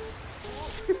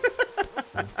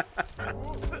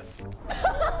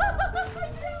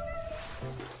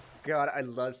 God, I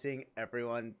love seeing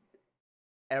everyone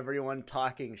everyone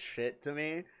talking shit to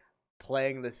me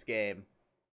playing this game.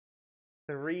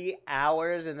 3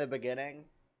 hours in the beginning?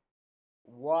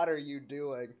 What are you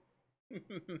doing?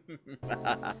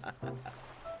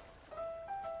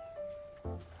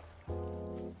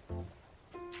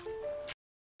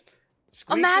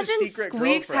 Imagine secret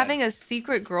Squeex girlfriend. having a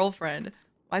secret girlfriend.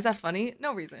 Why is that funny?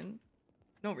 No reason.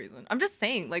 No reason. I'm just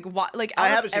saying, like, what, like, I out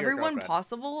have a of secret everyone girlfriend.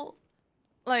 possible,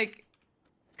 like,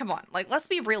 come on, like, let's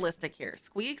be realistic here.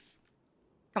 Squeex,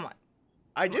 come on.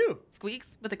 I do.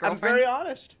 Squeex with a I'm girlfriend. very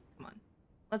honest. Come on,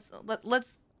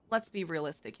 let's be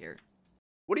realistic here.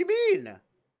 What do you mean?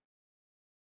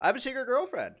 I have a secret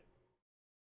girlfriend.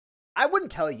 I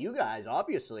wouldn't tell you guys,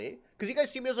 obviously, because you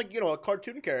guys see me as like, you know, a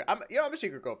cartoon character. I'm a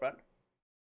secret girlfriend.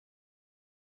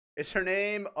 Is her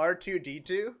name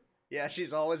R2D2? Yeah,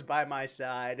 she's always by my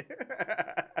side.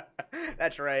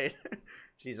 That's right.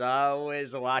 She's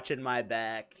always watching my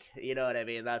back. You know what I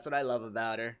mean? That's what I love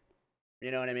about her.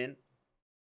 You know what I mean?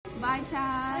 Bye,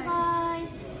 chat. Bye.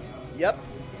 Yep.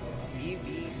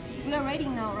 BBC. We are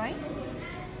rating now, right?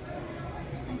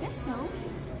 I guess so.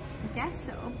 I guess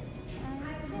so.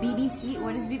 BBC?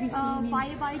 What is BBC?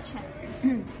 Bye-bye chat.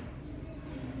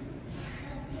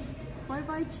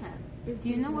 Bye-bye chat. Do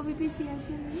you know what BBC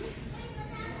actually means?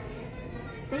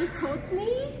 They taught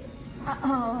me?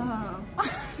 Oh.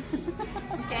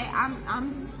 Okay, I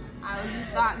was just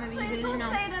thought maybe you didn't know.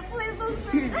 Please don't say that, please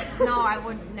don't say that. No, I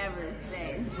would never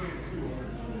say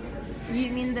it. You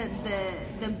mean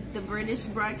the British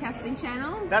Broadcasting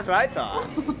Channel? That's what I thought.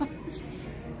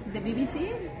 The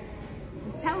BBC?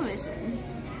 It's television,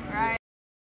 right?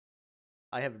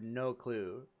 I have no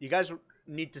clue. You guys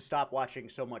need to stop watching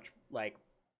so much, like,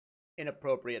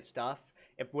 inappropriate stuff.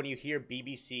 If when you hear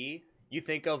BBC, you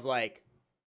think of, like,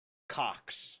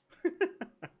 cocks.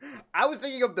 I was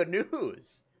thinking of the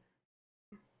news.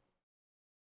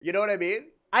 You know what I mean?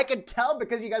 I can tell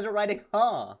because you guys are writing,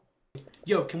 huh?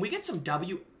 Yo, can we get some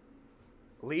W?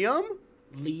 Liam?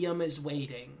 Liam is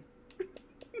waiting.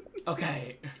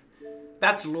 Okay.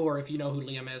 That's lore if you know who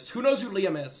Liam is. Who knows who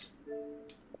Liam is?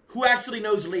 Who actually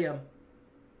knows Liam?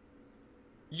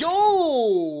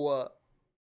 Yo!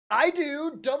 I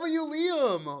do! W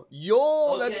Liam!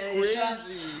 Yo, that's crazy! Chat.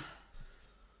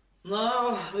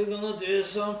 Now we're gonna do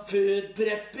some food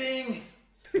prepping.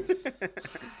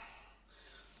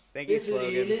 Thank you, It's Slogan.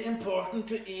 really important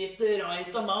to eat the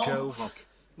right amount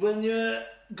when you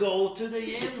go to the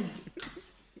gym.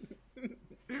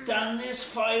 Danny's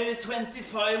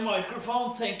 525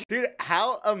 microphone, thank you. Dude,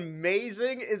 how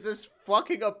amazing is this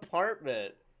fucking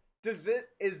apartment? Is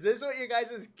this what your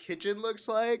guys' kitchen looks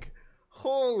like?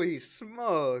 Holy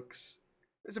smokes.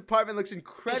 This apartment looks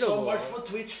incredible. So much for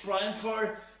Twitch Prime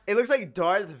for It looks like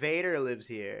Darth Vader lives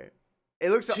here. It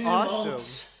looks 2 awesome.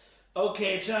 months.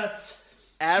 Okay, chat.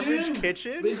 Average Soon,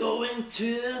 kitchen? We're going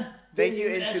to Thank the you,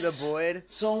 US. Into the Void.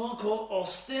 Someone called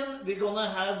Austin. We're gonna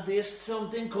have this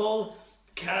something called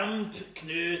Camp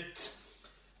Knut.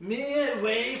 Me,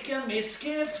 Wake, and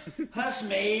Mischief has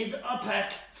made a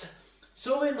pact.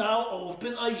 So we now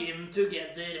open a gym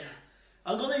together.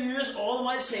 I'm gonna use all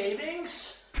my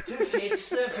savings to fix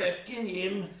the fucking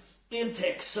gym in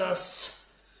Texas.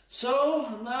 So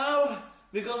now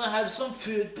we're gonna have some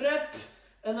food prep,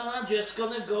 and then I'm just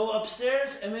gonna go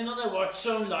upstairs and we're gonna watch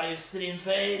some live stream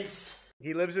fails.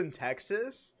 He lives in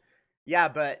Texas? Yeah,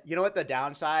 but you know what the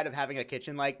downside of having a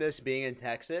kitchen like this being in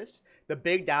Texas? The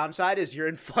big downside is you're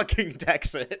in fucking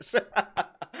Texas.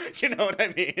 You know what I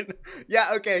mean?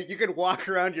 Yeah, okay, you can walk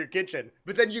around your kitchen,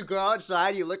 but then you go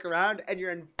outside, you look around, and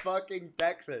you're in fucking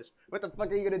Texas. What the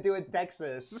fuck are you gonna do in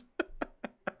Texas?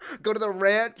 Go to the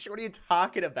ranch? What are you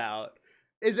talking about?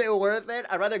 Is it worth it?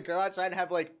 I'd rather go outside and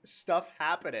have, like, stuff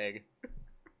happening.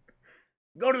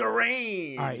 Go to the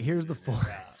range! All right, here's the full.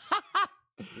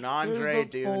 Nandre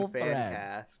Dune fan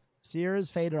cast. Sierra's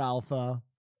Fader Alpha.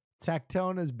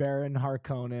 Tectone as Baron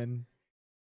Harkonnen.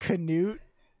 Canute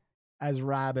as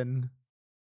Rabin.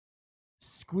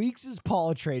 Squeex as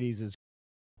Paul Atreides as.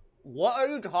 What are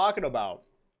you talking about?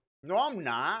 No, I'm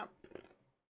not.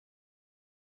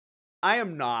 I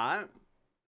am not.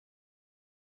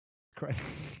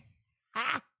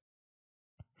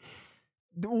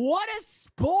 What a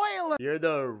spoiler! You're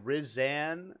the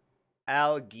Rizan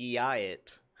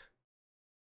Al-Giayat.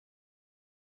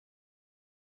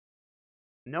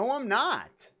 No, I'm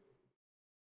not.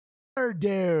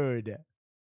 Dude.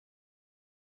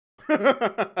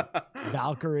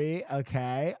 Valkyrie,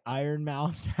 okay. Iron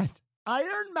Mouse as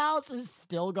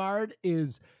Stilgard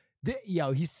is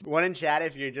yo, he's one in chat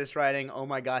if you're just writing, oh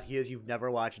my god, you've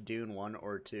never watched Dune 1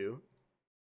 or 2.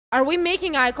 Are we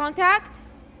making eye contact?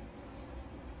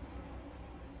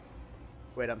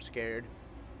 Wait, I'm scared.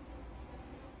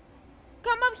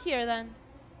 up here then.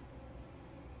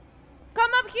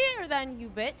 Come up here then, you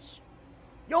bitch.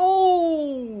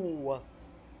 Yo!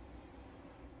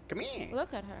 Come here.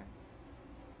 Look at her.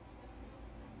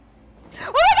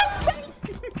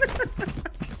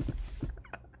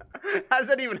 How does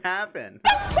that even happen?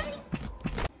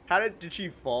 How did she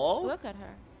fall? Look at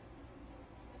her.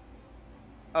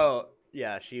 Oh,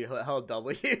 yeah, she held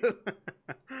W.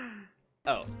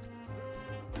 Oh.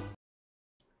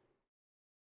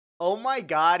 Oh my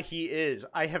god, he is.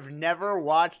 I have never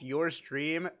watched your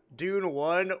stream, Dune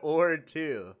 1 or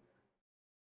 2.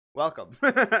 Welcome.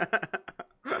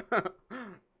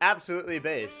 Absolutely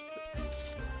based.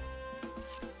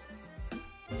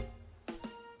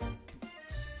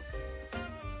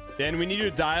 Dan, we need you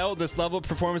to dial. This level of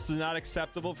performance is not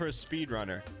acceptable for a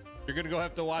speedrunner. You're gonna go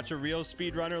have to watch a real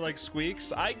speedrunner like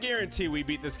Squeex. I guarantee we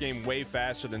beat this game way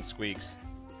faster than Squeex.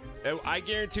 I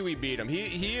guarantee we beat him.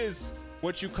 He is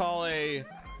what you call a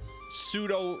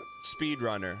pseudo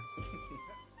speedrunner.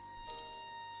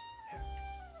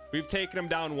 We've taken him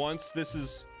down once. This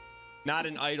is not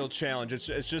an idle challenge. It's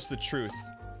just the truth.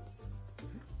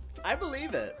 I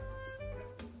believe it.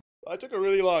 I took a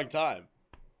really long time.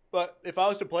 But if I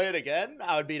was to play it again,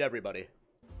 I would beat everybody.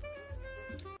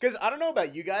 Because I don't know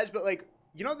about you guys, but like,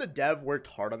 you know the dev worked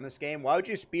hard on this game? Why would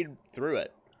you speed through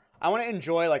it? I want to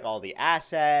enjoy like all the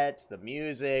assets, the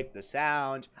music, the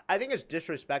sound. I think it's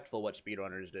disrespectful what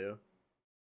speedrunners do.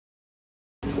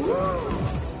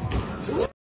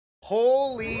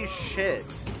 Holy shit.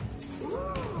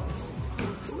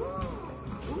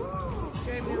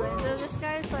 This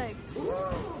guy's like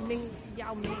Ming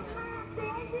Yao Ming.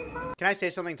 Can I say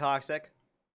something toxic?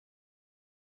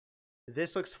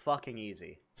 This looks fucking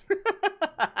easy.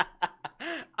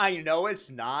 I know it's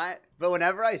not, but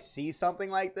whenever I see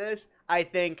something like this, I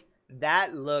think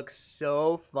that looks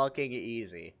so fucking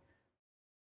easy.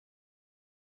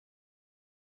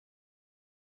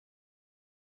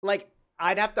 Like,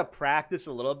 I'd have to practice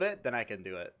a little bit, then I can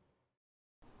do it.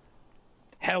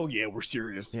 Hell yeah, we're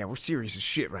serious. Yeah, we're serious as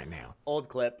shit right now. Old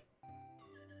clip.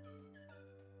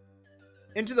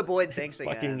 Into the void, thanks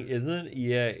again. Fucking isn't it?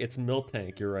 Yeah, it's Milk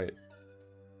Tank, you're right.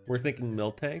 We're thinking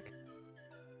Milk Tank?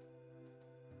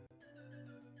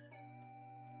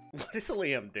 What is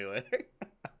Liam doing?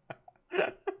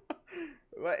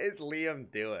 What is Liam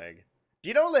doing? Do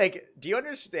you know, like, do you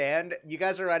understand? You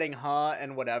guys are writing huh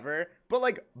and whatever, but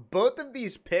like, both of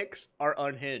these picks are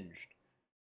unhinged.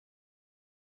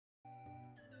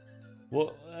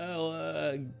 Well,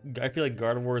 I feel like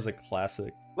Garden War is a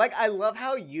classic. Like, I love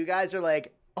how you guys are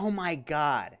like, oh my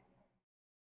god.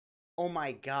 Oh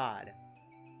my god.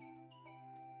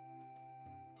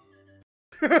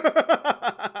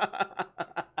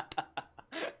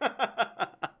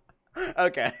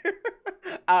 Okay.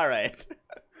 All right.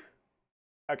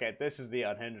 Okay, this is the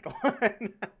unhinged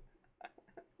one.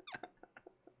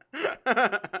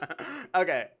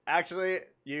 Okay, actually,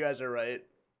 you guys are right.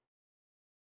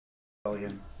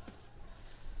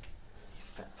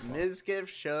 Ms.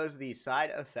 Gift shows the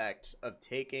side effects of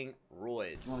taking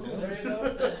roids.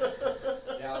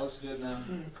 Yeah, it looks good now.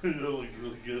 It looks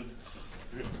really good.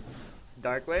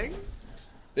 Darkwing?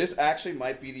 This actually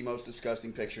might be the most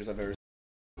disgusting pictures I've ever seen.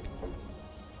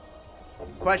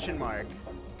 Question mark.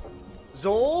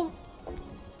 Zoel?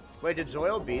 Wait, did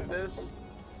Zoel beat this?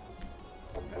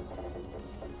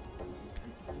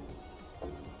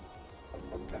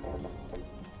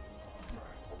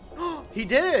 He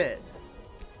did it!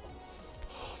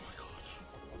 Oh my god.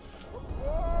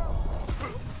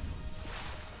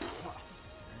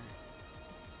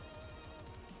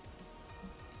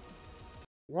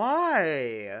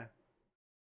 Why?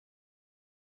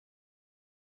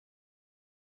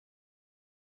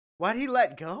 Why'd he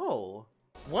let go?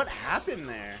 What happened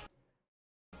there?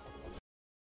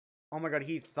 Oh my god,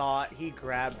 he thought he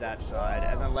grabbed that side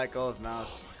and then let go of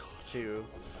mouse too.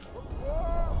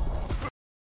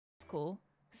 Cool.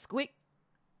 Squeak.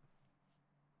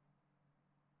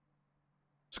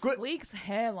 Squeak's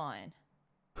hairline.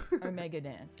 Omega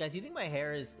dance. Guys, you think my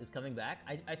hair is coming back?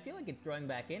 I feel like it's growing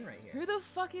back in right here. Who the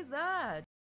fuck is that?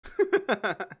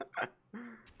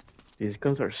 These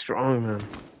guns are strong, man.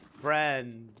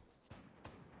 Friend.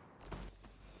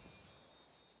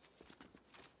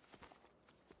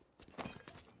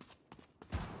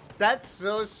 That's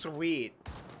so sweet.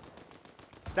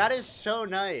 That is so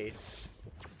nice.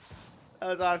 That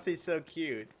was honestly so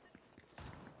cute.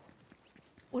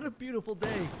 What a beautiful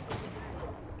day.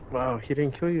 Wow, he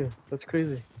didn't kill you. That's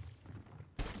crazy.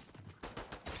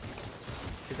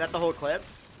 Is that the whole clip?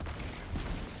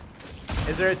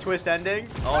 Is there a twist ending?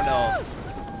 Oh no.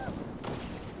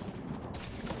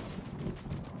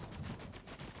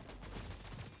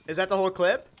 Is that the whole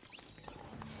clip?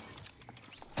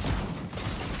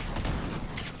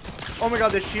 Oh my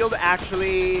god, the shield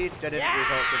actually didn't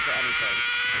result into anything.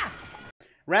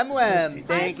 Remlem,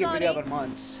 thank you for the 11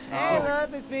 months. Hey,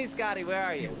 love, it's me, Scotty. Where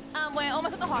are you? We're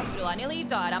almost at the hospital. I nearly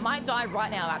died. I might die right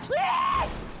now, actually.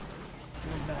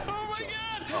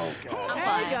 Oh, God.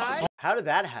 Hey, guys. How did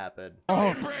that happen?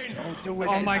 Oh, don't do it.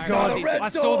 Oh my god, I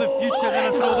saw the future, then I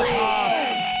saw the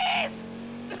past.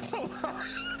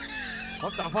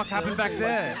 What the fuck happened back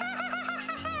there?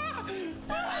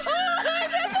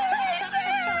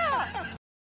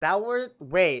 That were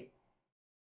wait.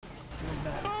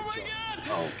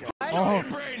 Oh,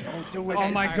 don't do it. Oh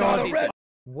my god.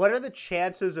 What are the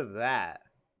chances of that?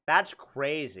 That's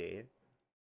crazy.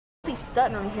 Be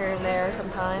stuttering here and there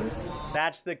sometimes.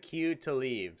 That's the cue to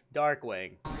leave.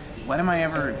 Darkwing. When am I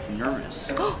ever nervous?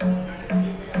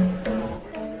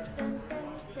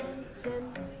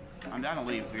 I'm down to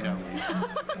leave if you're down to leave.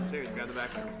 I'm serious, grab the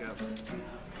backpack, let's go.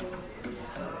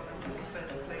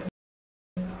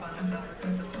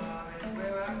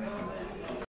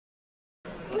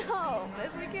 No,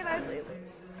 this weekend I leave.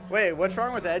 Wait, what's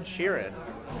wrong with Ed Sheeran?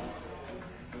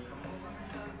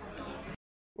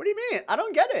 What do you mean? I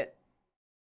don't get it.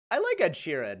 I like Ed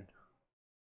Sheeran.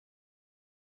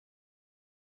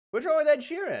 What's wrong with Ed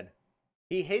Sheeran?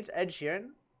 He hates Ed Sheeran?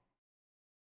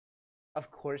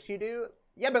 Of course you do.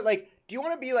 Yeah, but like, do you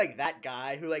want to be like that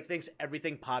guy who like thinks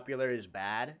everything popular is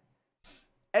bad?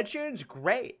 Ed Sheeran's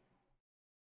great.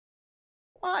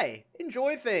 Why?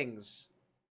 Enjoy things.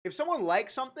 If someone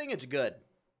likes something, it's good.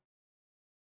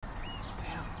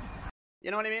 Damn.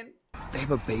 You know what I mean? They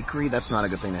have a bakery? That's not a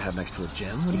good thing to have next to a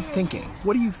gym. What are you thinking?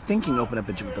 What are you thinking open up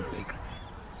a gym with a bakery?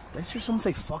 Did I hear someone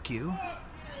say fuck you?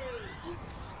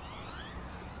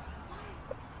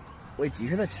 Wait, do you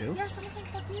hear that too? Yeah, someone saying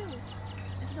fuck you.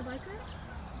 Is it a biker?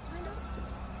 Kind of?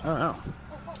 I don't know.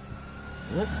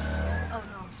 What? Oh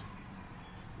no.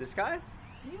 This guy?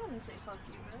 He wouldn't say fuck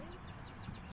you, right?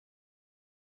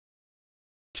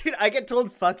 Dude, I get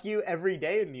told fuck you every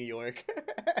day in New York.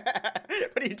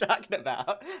 What are you talking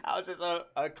about? How is this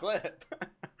a clip?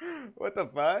 What the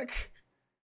fuck?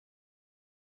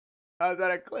 How's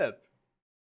that a clip?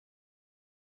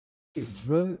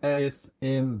 Drill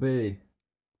ASMB.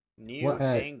 New What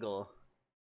angle.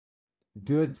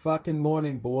 Good fucking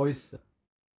morning, boys.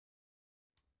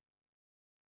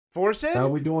 Forsen? How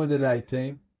we doing today,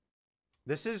 team?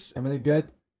 This is Everything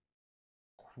good?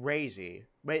 crazy.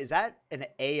 Wait, is that an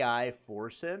AI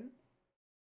Forsen?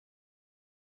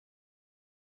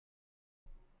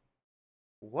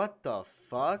 What the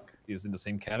fuck? Is in the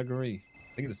same category.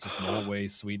 I think it's just Norway,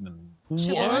 Sweden, and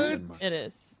What? It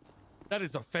is. That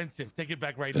is offensive. Take it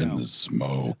back right And now. the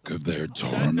smoke of their That's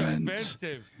torment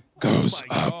offensive. goes Oh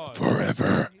my up God.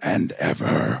 forever and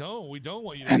ever. No, we don't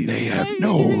want you to And do they that. have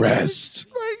no rest,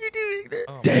 Why are you doing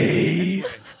this? day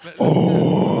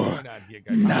or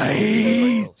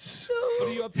night. What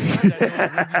are you up to now? That's all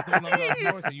we're just going on up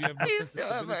north and you have no sense of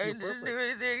stability or purpose.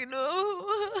 Anything, no.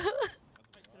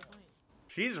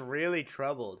 She's really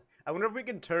troubled. I wonder if we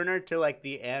can turn her to like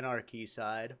the anarchy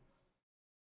side.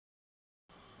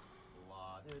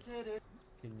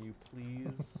 Can you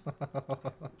please? I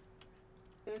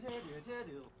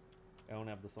don't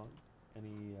have the song.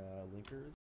 Any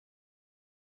linkers?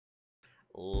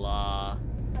 La.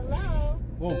 Hello?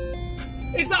 Whoa.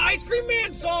 It's the Ice Cream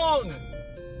Man song!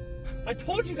 I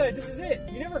told you guys this is it.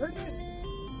 You never heard this?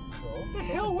 What the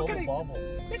hell? What kind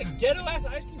of ghetto ass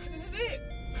ice cream? This is it.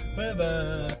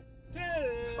 Ba-ba.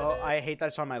 Oh, I hate that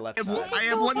it's on my left side. I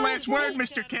have one last word,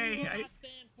 Mr. K.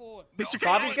 Mr. K.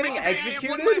 Bobby's getting Mr. K, I have executed?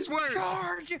 one last word.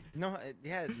 Charge! No,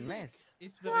 yeah, it's nice.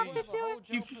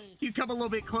 You come a little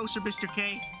bit closer, Mr.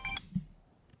 K.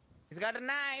 He's got a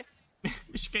knife.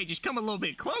 Mr. K, just come a little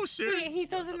bit closer. He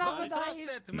doesn't know what that is.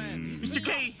 Mr.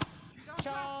 K.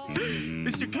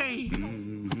 Mr. K.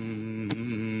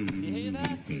 You hear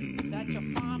that? That's your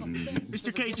final step.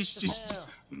 Mr. K, just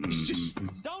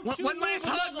one last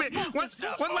hug,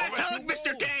 one last hug,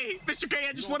 Mr. K. Mr. K,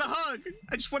 I just want a hug.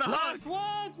 I just want a hug.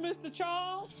 Last words, Mr.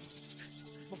 Charles,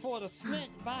 before the snake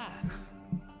bites.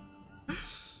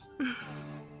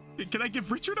 Can I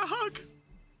give Richard a hug?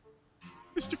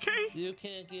 Mr. K? You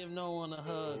can't give no one a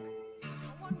hug. No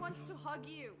one wants to hug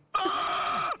you.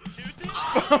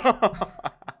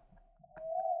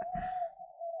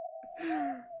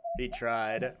 He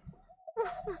tried.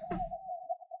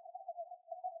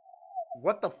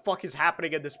 What the fuck is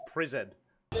happening in this prison?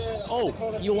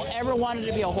 Oh, you ever wanted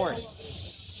to be a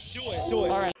horse? Do it.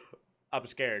 All right. I'm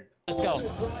scared. Let's go.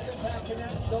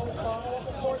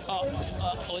 Oh,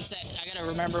 what's that? I gotta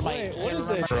remember my. Wait, what is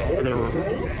it?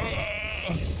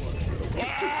 Like,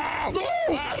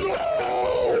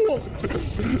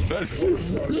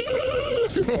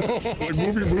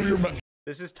 move your mouth.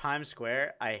 This is Times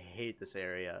Square. I hate this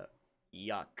area.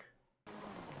 Yuck.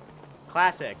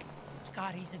 Classic.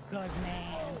 Scotty's a good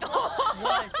man.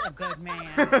 Was a good man.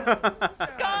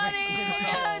 Scotty!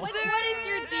 Yeah, what is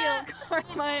your deal,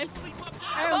 Carmine?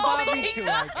 I'm Oh Bobby my too.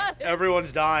 God.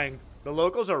 Everyone's dying. The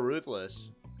locals are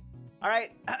ruthless. All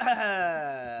right.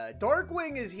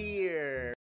 Darkwing is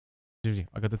here. Dude,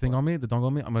 I got the thing on me, the dongle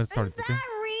on me. I'm gonna start it. Okay?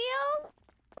 Real?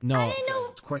 No. I didn't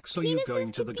know Squeex, are you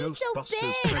going to the could be so Ghostbusters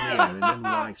big. premiere in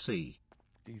NYC?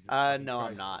 No,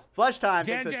 I'm not. Flush time.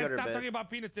 Jan, Thanks for Jan, 200 stop bits. talking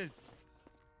about penises.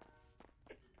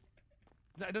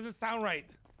 That doesn't sound right.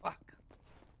 Fuck.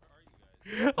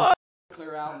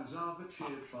 Clear out.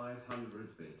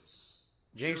 500 bits.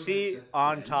 Jinxie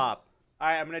on top. All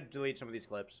right, I'm gonna delete some of these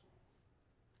clips.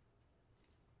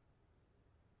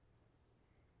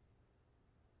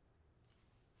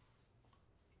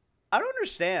 I don't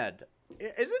understand.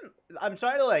 I'm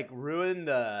sorry to like ruin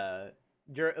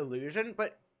your illusion,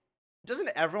 but doesn't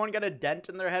everyone get a dent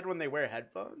in their head when they wear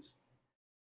headphones?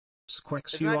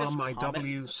 Squeex, Isn't you that are just my common?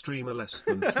 W streamer less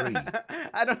than 3.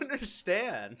 I don't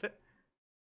understand.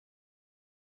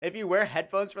 If you wear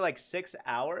headphones for like 6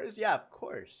 hours, yeah, of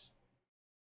course.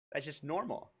 That's just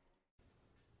normal.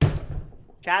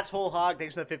 Cat's whole hog,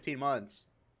 thanks for the 15 months.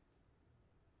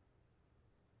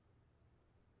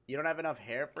 You don't have enough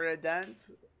hair for a dent?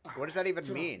 What does that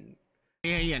even mean?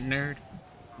 Yeah, nerd.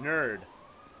 Nerd.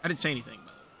 I didn't say anything.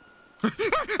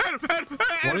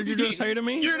 What did you just say to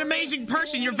me? You're an amazing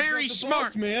person. You're very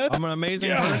smart, man. I'm an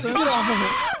amazing person. Get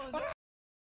off of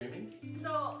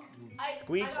So I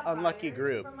Squeex got unlucky fired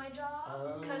group. from my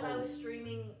job because I was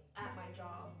streaming at my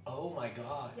job. Oh my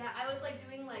god. Yeah, I was like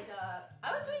doing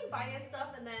I was doing finance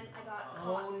stuff and then I got Oh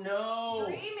caught no.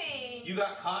 streaming. You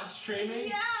got caught streaming?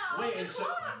 Yeah. Wait, and so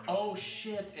oh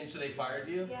shit, and so they fired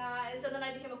you? Yeah, and so then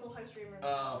I became a full-time streamer.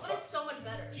 Oh, but it's so much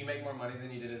better. Do you make more money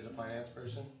than you did as a finance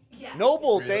person? Yeah.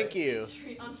 Noble, Really? thank you.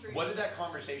 I'm streaming. What did that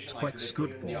conversation like? Did they put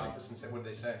you in the office and say, what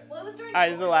did they say? Well, it was during. All right,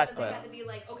 this is the last They clip. had to be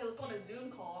like, okay, let's go on a Zoom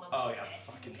call. And I'm Oh like, yeah, okay.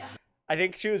 fucking I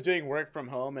think she was doing work from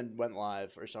home and went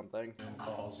live or something.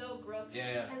 Oh, so gross.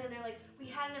 Yeah. And then they're like, we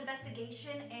had an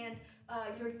investigation and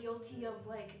you're guilty of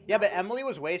like. Yeah, but Emily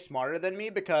was way smarter than me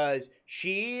because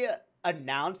she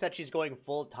announced that she's going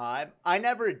full time. I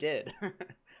never did.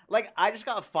 Like, I just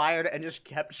got fired and just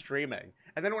kept streaming.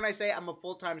 And then when I say I'm a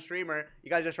full-time streamer, you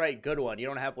guys just write good one. You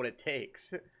don't have what it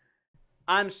takes.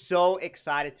 I'm so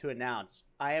excited to announce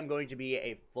I am going to be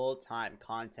a full-time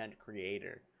content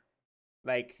creator.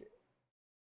 Like,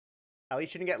 at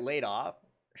least she didn't get laid off.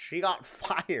 She got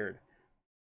fired.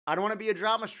 I don't want to be a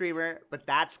drama streamer, but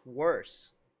that's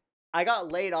worse. I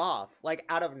got laid off, like,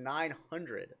 out of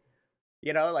 900.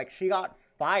 You know, like, she got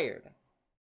fired.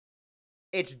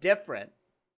 It's different.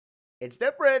 It's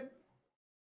different.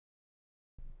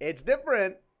 It's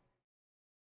different.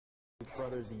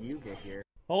 Brothers, you get here.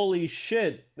 Holy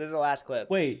shit. This is the last clip.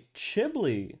 Wait,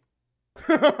 Chiblee.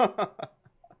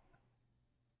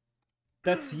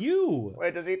 That's you.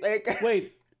 Wait, does he think?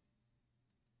 Wait.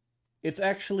 It's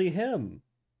actually him.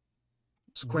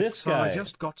 This guy. I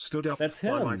just got stood up That's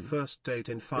by my him. first date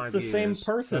in 5 It's the years. same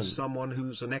person. As someone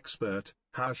who's an expert,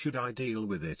 how should I deal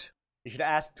with it? You should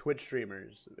ask Twitch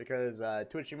streamers because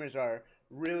Twitch streamers are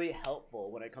really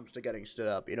helpful when it comes to getting stood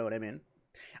up. You know what I mean?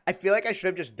 I feel like I should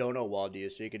have just dono walled you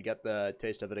so you could get the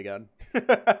taste of it again.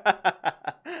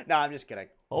 No, I'm just kidding.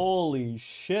 Holy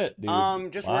shit,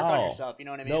 dude. Just work on Wow. yourself. You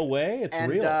know what I mean? No way. It's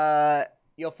and, real.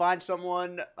 You'll find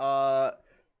someone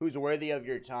who's worthy of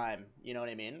your time. You know what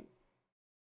I mean?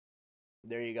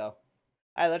 There you go.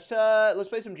 All right, let's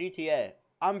play some GTA.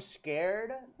 I'm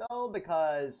scared though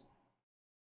because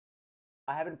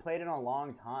I haven't played in a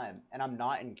long time and I'm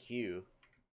not in queue.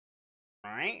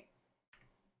 All right.